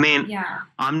 Yeah.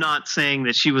 I'm not saying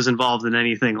that she was involved in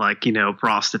anything like,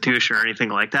 prostitution or anything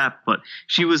like that, but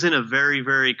she was in a very,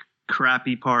 very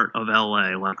crappy part of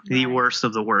LA, like the worst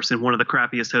of the worst, in one of the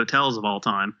crappiest hotels of all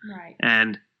time. Right.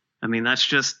 And that's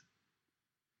just,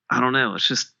 I don't know. It's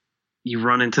just, you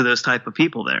run into those type of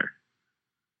people there.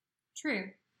 True.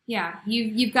 Yeah.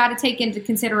 You've got to take into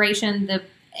consideration the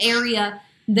area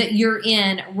that you're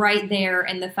in right there,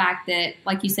 and the fact that,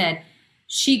 like you said,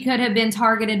 she could have been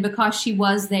targeted because she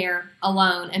was there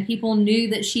alone, and people knew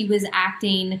that she was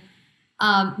acting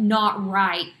not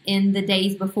right in the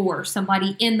days before.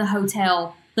 Somebody in the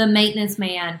hotel, the maintenance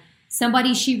man,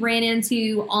 somebody she ran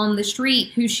into on the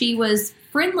street who she was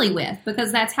friendly with,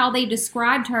 because that's how they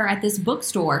described her at this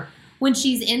bookstore when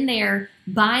she's in there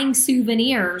buying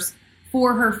souvenirs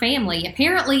for her family.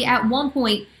 Apparently, at one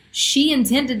point, she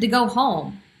intended to go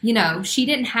home. She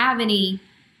didn't have any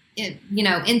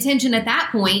intention at that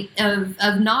point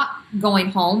of not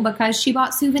going home, because she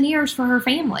bought souvenirs for her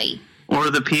family. Or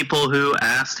the people who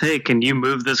asked, hey, can you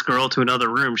move this girl to another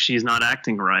room? She's not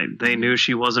acting right. They knew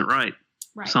she wasn't right.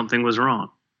 Right. Something was wrong.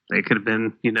 They could have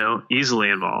been, easily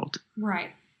involved.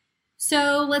 Right.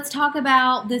 So let's talk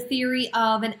about the theory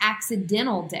of an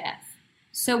accidental death.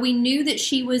 So we knew that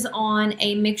she was on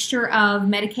a mixture of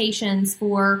medications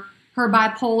for her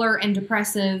bipolar and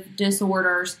depressive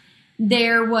disorders.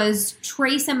 There was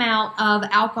trace amount of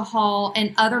alcohol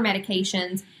and other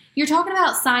medications. You're talking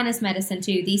about sinus medicine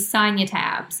too, these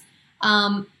Sinutabs.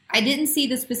 I didn't see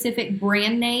the specific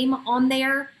brand name on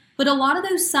there, but a lot of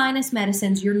those sinus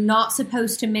medicines you're not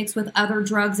supposed to mix with other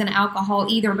drugs and alcohol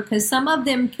either, because some of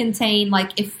them contain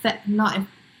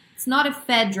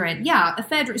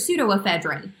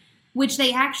pseudoephedrine, which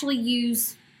they actually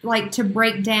use to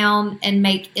break down and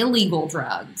make illegal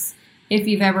drugs, if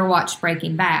you've ever watched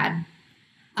Breaking Bad.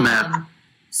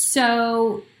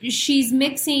 So she's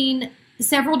mixing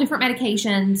several different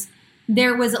medications.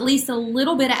 There was at least a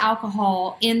little bit of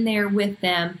alcohol in there with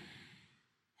them.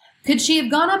 Could she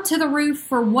have gone up to the roof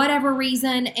for whatever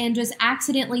reason and just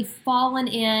accidentally fallen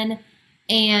in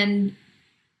and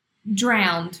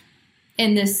drowned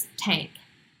in this tank?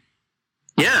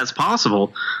 Yeah, it's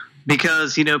possible,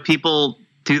 because, people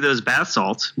do those bath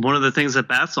salts. One of the things that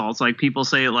bath salts, people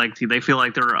say, they feel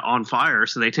like they're on fire,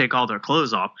 so they take all their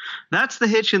clothes off. That's the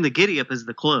hitch in the giddy up, is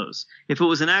the clothes. If it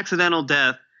was an accidental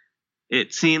death,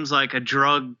 it seems like a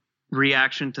drug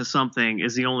reaction to something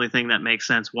is the only thing that makes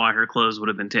sense why her clothes would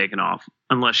have been taken off,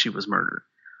 unless she was murdered.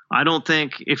 I don't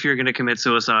think if you're going to commit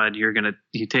suicide, you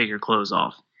take your clothes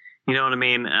off. You know what I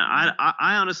mean? I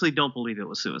honestly don't believe it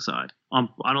was suicide. I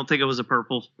don't think it was a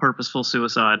purposeful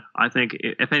suicide. I think,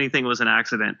 if anything, it was an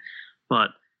accident. But,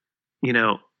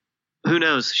 who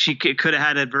knows? She could have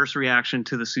had adverse reaction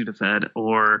to the Sudafed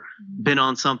or been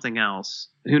on something else.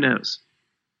 Who knows?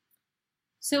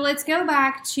 So let's go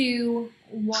back to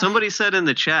somebody said in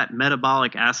the chat,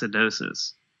 metabolic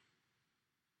acidosis.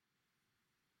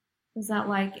 Is that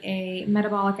like a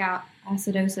metabolic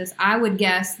acidosis? I would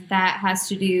guess that has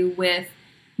to do with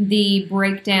the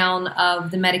breakdown of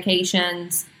the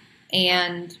medications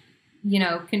and,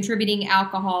 contributing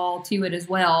alcohol to it as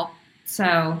well.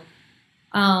 So,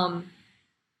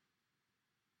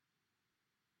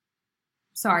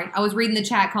 sorry, I was reading the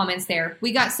chat comments there.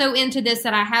 We got so into this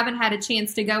that I haven't had a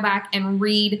chance to go back and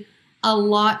read a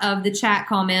lot of the chat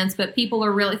comments, but people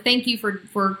are really, thank you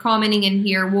for commenting in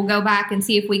here. We'll go back and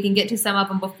see if we can get to some of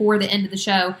them before the end of the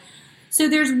show. So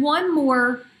there's one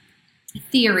more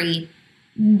theory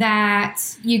that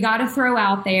you got to throw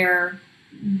out there,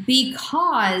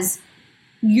 because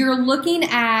you're looking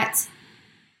at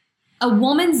a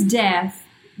woman's death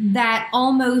that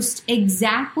almost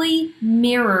exactly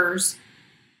mirrors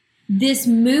this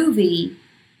movie,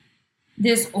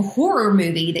 this horror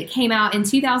movie that came out in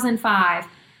 2005,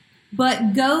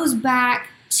 but goes back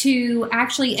to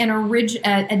actually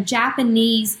a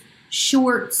Japanese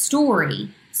short story.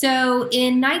 So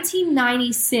in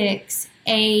 1996,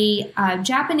 a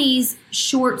Japanese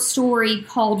short story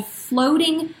called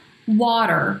Floating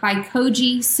Water by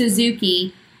Koji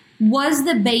Suzuki was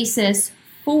the basis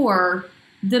for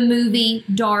the movie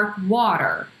Dark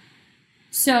Water.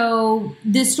 So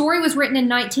the story was written in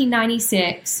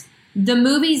 1996. The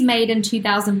movie's made in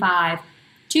 2005.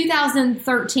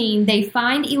 2013, they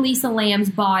find Elisa Lam's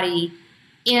body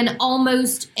in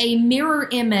almost a mirror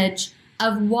image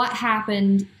of what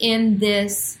happened in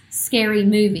this scary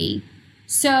movie.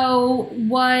 So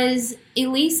was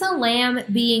Elisa Lam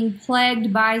being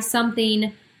plagued by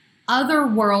something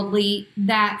otherworldly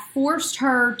that forced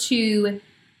her to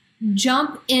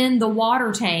jump in the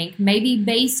water tank, maybe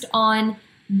based on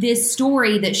this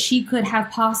story that she could have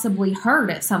possibly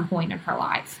heard at some point in her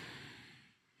life?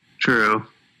 True,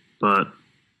 but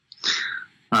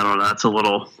I don't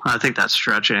know. I think that's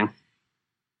stretching.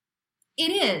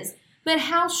 It is. But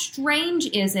how strange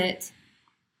is it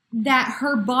that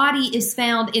her body is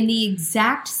found in the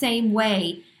exact same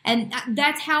way? And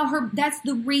that's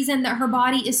the reason that her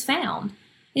body is found,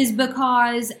 is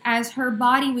because as her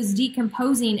body was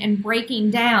decomposing and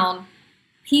breaking down,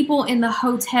 people in the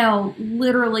hotel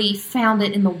literally found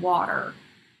it in the water.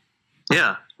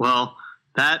 Yeah, well,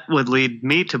 that would lead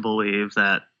me to believe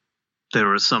that there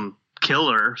was some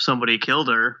killer, somebody killed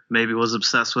her, maybe was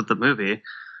obsessed with the movie.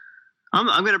 I'm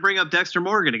going to bring up Dexter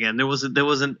Morgan again. There was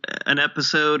an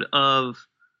episode of,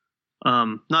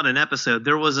 not an episode,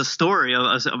 there was a story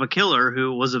of a killer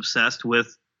who was obsessed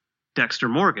with Dexter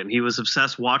Morgan. He was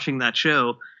obsessed watching that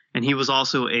show, and he was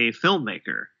also a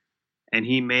filmmaker. And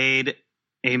he made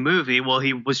a movie. Well,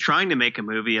 he was trying to make a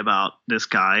movie about this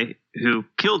guy who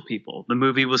killed people. The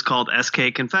movie was called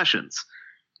SK Confessions.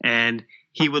 And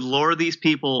he would lure these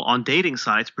people on dating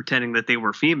sites pretending that they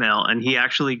were female, and he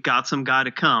actually got some guy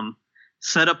to come,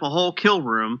 set up a whole kill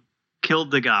room, killed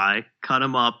the guy, cut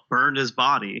him up, burned his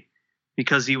body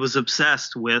because he was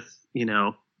obsessed with,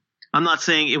 I'm not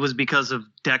saying it was because of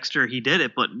Dexter he did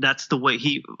it, but that's the way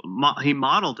he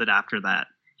modeled it after that.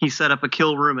 He set up a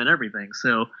kill room and everything.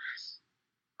 So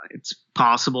it's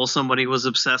possible somebody was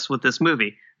obsessed with this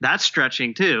movie. That's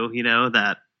stretching too,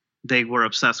 that they were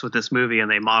obsessed with this movie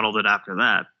and they modeled it after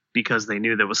that because they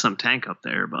knew there was some tank up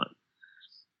there.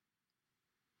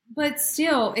 But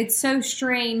still, it's so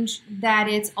strange that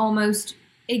it's almost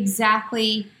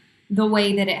exactly the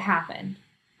way that it happened.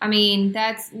 I mean,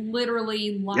 that's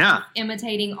literally life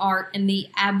imitating art in the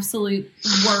absolute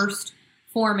worst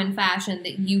form and fashion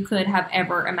that you could have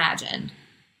ever imagined.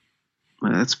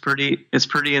 It's pretty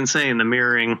insane, the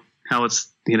mirroring, how it's,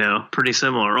 pretty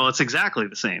similar. Well, it's exactly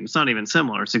the same. It's not even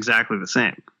similar. It's exactly the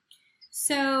same.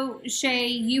 So, Shay,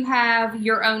 you have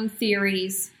your own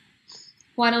theories.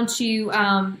 Why don't you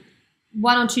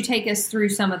take us through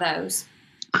some of those?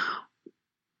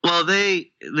 Well,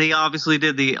 they obviously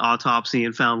did the autopsy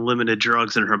and found limited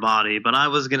drugs in her body, but I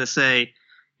was going to say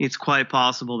it's quite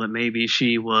possible that maybe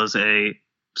she was a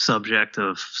subject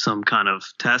of some kind of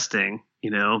testing.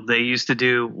 They used to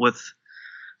do with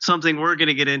something we're going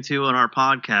to get into on our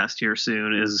podcast here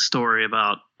soon is a story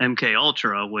about MK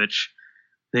Ultra, which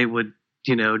they would,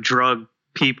 drug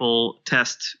people,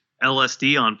 test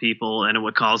LSD on people, and it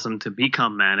would cause them to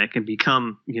become manic and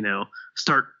become,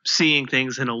 start seeing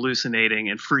things and hallucinating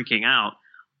and freaking out,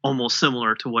 almost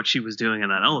similar to what she was doing in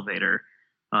that elevator,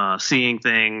 seeing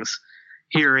things,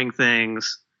 hearing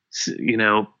things,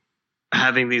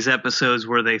 having these episodes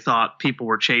where they thought people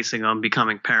were chasing them,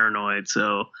 becoming paranoid.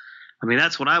 So, I mean,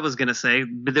 that's what I was going to say.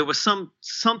 But there was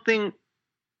something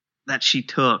that she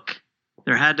took.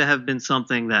 There had to have been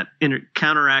something that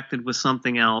counteracted with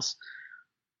something else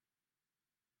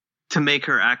to make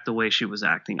her act the way she was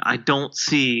acting. I don't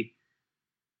see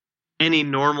any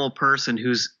normal person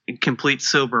who's in complete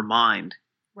sober mind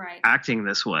acting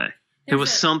this way. There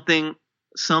was something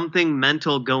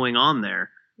mental going on there,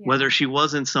 whether she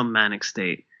was in some manic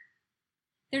state.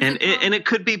 And it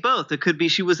could be both. It could be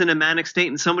she was in a manic state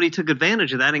and somebody took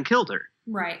advantage of that and killed her.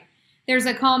 Right. There's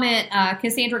a comment,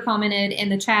 Cassandra commented in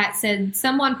the chat, said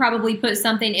someone probably put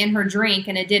something in her drink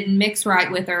and it didn't mix right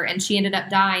with her and she ended up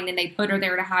dying and they put her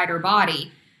there to hide her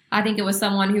body. I think it was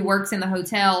someone who works in the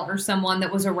hotel or someone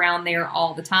that was around there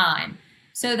all the time.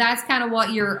 So that's kind of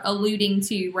what you're alluding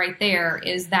to right there,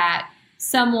 is that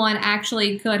someone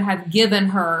actually could have given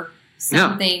her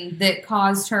something that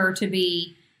caused her to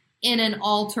be in an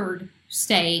altered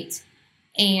state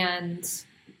and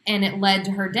it led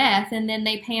to her death, and then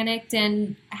they panicked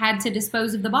and had to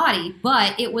dispose of the body.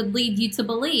 But it would lead you to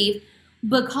believe,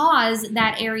 because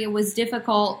that area was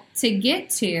difficult to get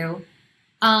to,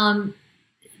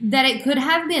 that it could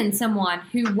have been someone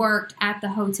who worked at the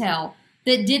hotel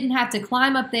that didn't have to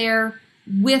climb up there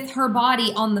with her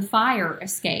body on the fire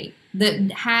escape,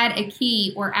 that had a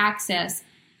key or access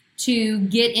to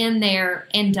get in there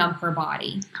and dump her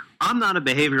body. I'm not a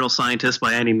behavioral scientist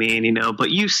by any means, but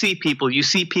you see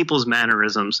people's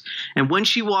mannerisms. And when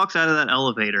she walks out of that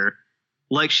elevator,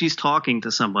 like she's talking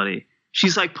to somebody,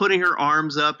 she's like putting her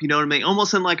arms up, you know what I mean?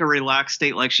 Almost in like a relaxed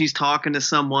state, like she's talking to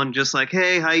someone, just like,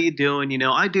 hey, how you doing?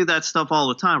 I do that stuff all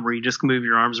the time where you just move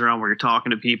your arms around where you're talking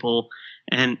to people.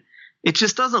 And it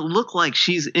just doesn't look like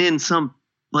she's in some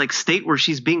like state where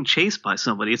she's being chased by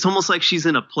somebody. It's almost like she's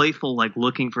in a playful, like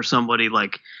looking for somebody,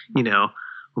 like, you know,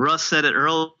 Russ said it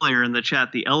earlier in the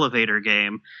chat, the elevator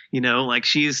game, you know, like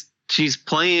she's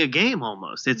playing a game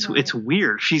almost. It's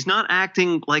weird. She's not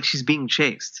acting like she's being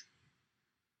chased.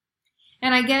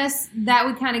 And I guess that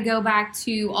would kind of go back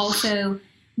to also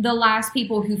the last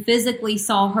people who physically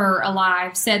saw her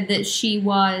alive said that she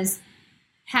was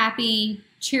happy,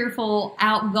 cheerful,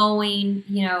 outgoing,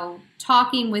 you know,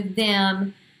 talking with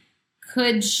them.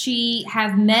 Could she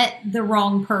have met the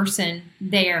wrong person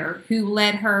there who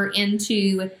led her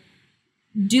into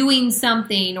doing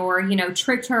something or, you know,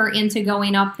 tricked her into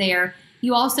going up there?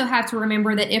 You also have to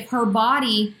remember that if her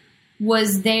body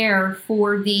was there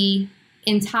for the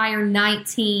entire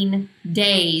 19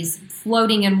 days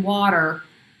floating in water,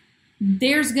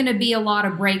 there's going to be a lot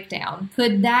of breakdown.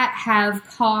 Could that have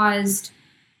caused,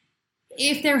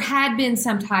 if there had been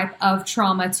some type of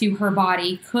trauma to her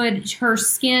body, could her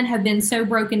skin have been so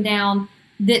broken down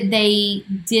that they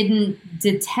didn't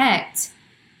detect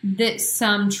that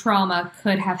some trauma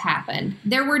could have happened?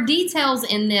 There were details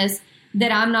in this that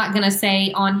I'm not going to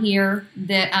say on here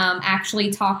that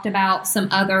actually talked about some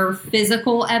other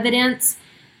physical evidence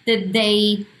that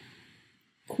they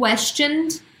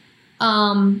questioned,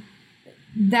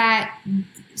 that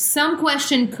some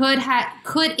question could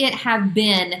it have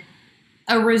been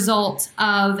a result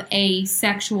of a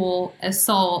sexual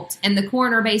assault? And the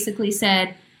coroner basically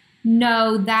said,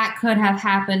 no, that could have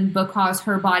happened because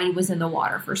her body was in the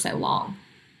water for so long.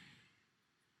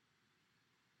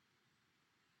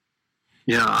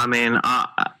 Yeah, I mean,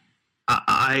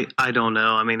 I don't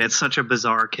know. I mean, it's such a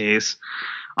bizarre case.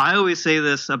 I always say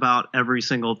this about every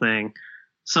single thing.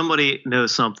 Somebody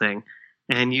knows something,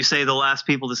 and you say the last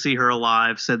people to see her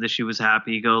alive said that she was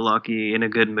happy, go lucky, in a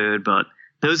good mood, but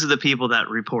those are the people that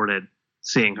reported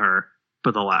seeing her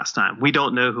for the last time. We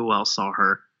don't know who else saw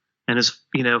her. And as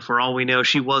you know, for all we know,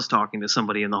 she was talking to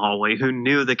somebody in the hallway who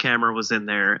knew the camera was in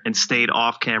there and stayed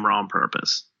off camera on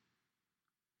purpose.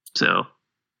 So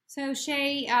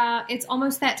Shay, it's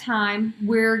almost that time.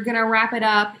 We're going to wrap it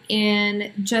up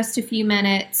in just a few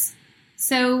minutes.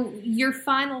 So your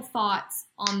final thoughts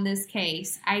on this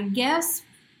case, I guess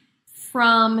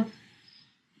from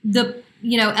the,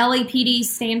 you know, LAPD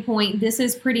standpoint, this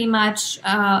is pretty much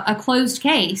a closed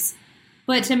case.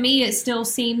 But to me, it still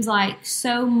seems like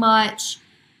so much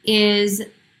is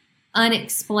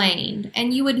unexplained.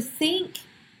 And you would think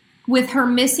with her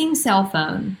missing cell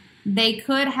phone, they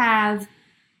could have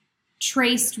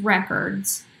traced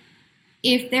records.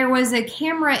 If there was a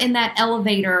camera in that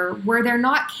elevator, were there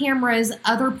not cameras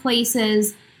other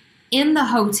places in the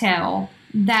hotel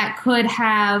that could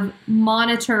have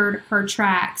monitored her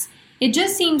tracks? It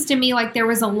just seems to me like there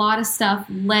was a lot of stuff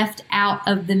left out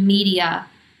of the media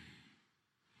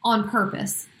on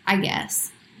purpose, I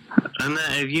guess. And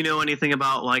then if you know anything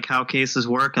about like how cases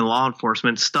work in law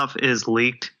enforcement, stuff is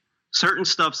leaked. Certain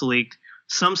stuff's leaked.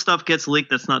 Some stuff gets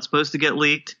leaked that's not supposed to get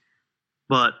leaked.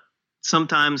 But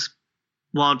sometimes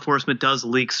law enforcement does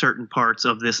leak certain parts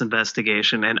of this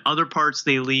investigation, and other parts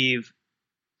they leave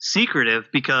secretive,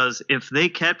 because if they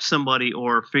kept somebody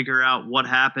or figure out what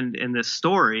happened in this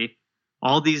story,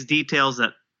 all these details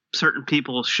that certain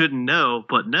people shouldn't know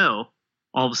but know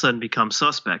all of a sudden become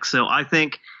suspects. So I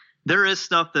think there is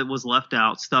stuff that was left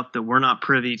out, stuff that we're not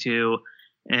privy to.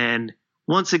 And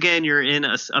once again, you're in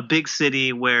a big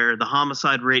city where the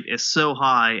homicide rate is so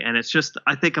high, and it's just,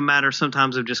 I think, a matter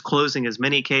sometimes of just closing as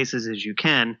many cases as you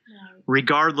can,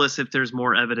 regardless if there's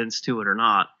more evidence to it or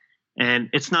not. And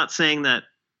it's not saying that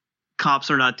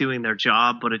cops are not doing their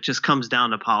job, but it just comes down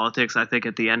to politics, I think,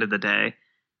 at the end of the day.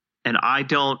 And I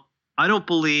don't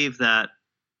believe that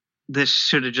this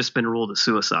should have just been ruled a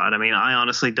suicide. I mean, I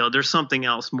honestly don't. There's something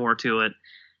else more to it.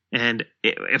 And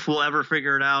if we'll ever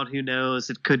figure it out, who knows?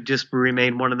 It could just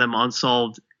remain one of them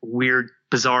unsolved, weird,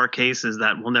 bizarre cases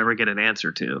that we'll never get an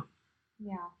answer to.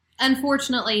 Yeah.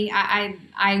 Unfortunately, I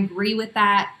agree with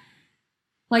that.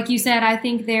 Like you said, I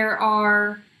think there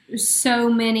are so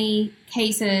many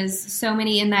cases, so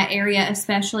many in that area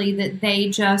especially, that they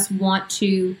just want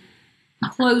to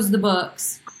close the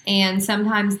books. And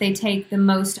sometimes they take the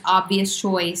most obvious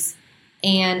choice.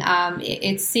 And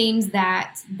it seems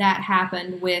that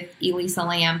happened with Elisa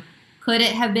Lam. Could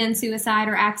it have been suicide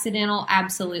or accidental?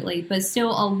 Absolutely. But still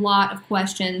a lot of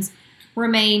questions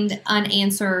remained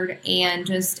unanswered, and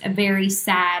just a very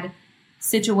sad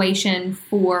situation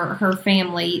for her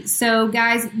family. So,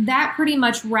 guys, that pretty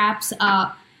much wraps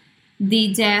up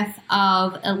the death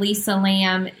of Elisa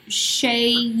Lam. Shay,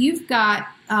 you've got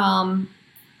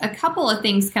a couple of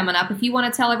things coming up. If you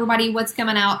want to tell everybody what's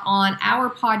coming out on our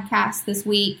podcast this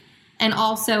week, and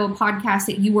also a podcast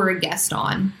that you were a guest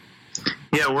on.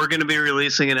 Yeah, we're going to be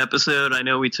releasing an episode. I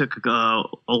know we took a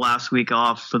last week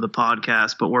off for the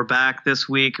podcast, but we're back this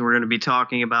week, and we're going to be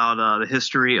talking about the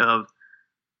history of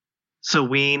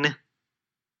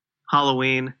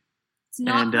Halloween. It's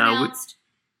not pronounced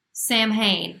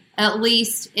Samhain, at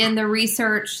least in the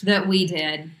research that we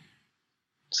did.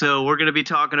 So we're going to be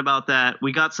talking about that.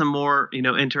 We got some more,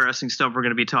 interesting stuff we're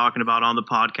going to be talking about on the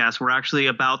podcast. We're actually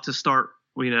about to start,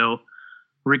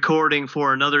 recording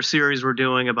for another series we're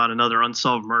doing about another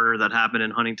unsolved murder that happened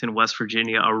in Huntington, West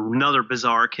Virginia. Another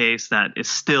bizarre case that is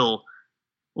still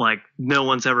no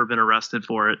one's ever been arrested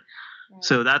for it. Right.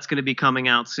 So that's going to be coming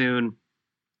out soon.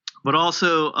 But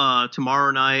also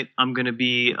tomorrow night I'm going to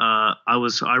be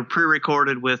I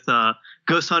pre-recorded with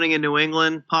Ghost Hunting in New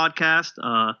England podcast.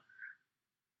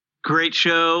 Great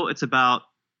show. It's about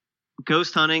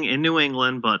ghost hunting in New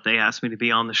England, but they asked me to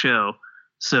be on the show.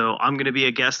 So I'm going to be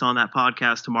a guest on that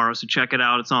podcast tomorrow. So check it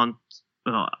out. It's on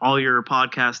all your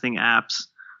podcasting apps.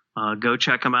 Go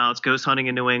check them out. It's Ghost Hunting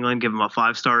in New England. Give them a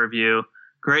 5-star review.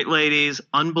 Great ladies,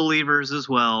 unbelievers as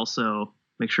well. So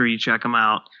make sure you check them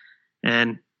out.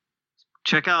 And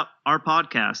check out our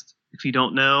podcast. If you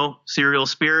don't know Serial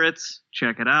Spirits,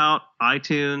 check it out.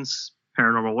 iTunes,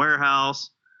 Paranormal Warehouse,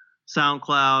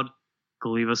 SoundCloud. Go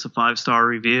leave us a 5-star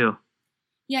review.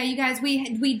 Yeah, you guys,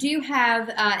 we do have,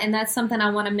 and that's something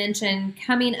I want to mention,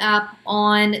 coming up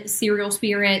on Serial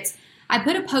Spirits. I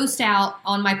put a post out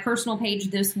on my personal page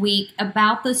this week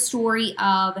about the story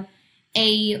of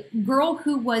a girl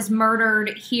who was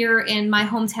murdered here in my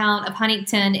hometown of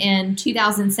Huntington in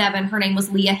 2007. Her name was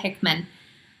Leah Hickman.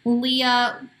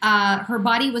 Leah, her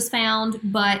body was found,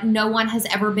 but no one has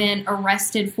ever been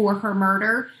arrested for her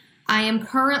murder. I am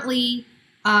currently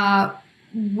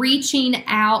reaching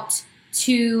out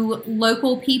to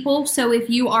local people. So if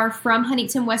you are from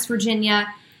Huntington, West Virginia,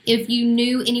 if you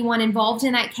knew anyone involved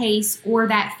in that case or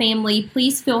that family,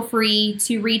 please feel free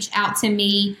to reach out to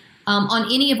me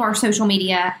on any of our social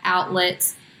media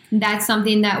outlets. That's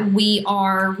something that we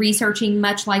are researching,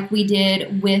 much like we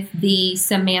did with the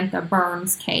Samantha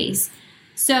Burns case.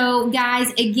 So,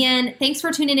 guys, again, thanks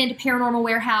for tuning in to Paranormal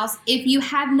Warehouse. If you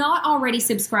have not already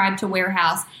subscribed to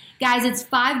Warehouse, guys, it's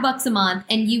 $5 a month,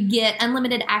 and you get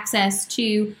unlimited access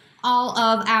to all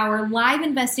of our live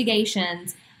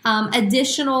investigations,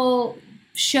 additional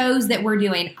shows that we're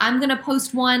doing. I'm going to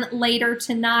post one later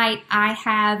tonight. I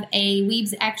have a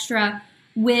WEEBS Extra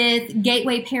with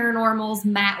Gateway Paranormal's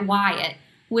Matt Wyatt,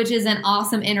 which is an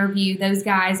awesome interview. Those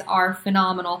guys are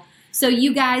phenomenal. So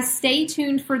you guys stay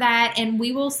tuned for that, and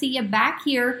we will see you back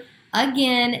here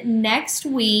again next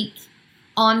week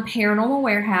on Paranormal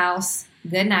Warehouse.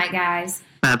 Good night, guys.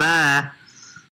 Bye-bye.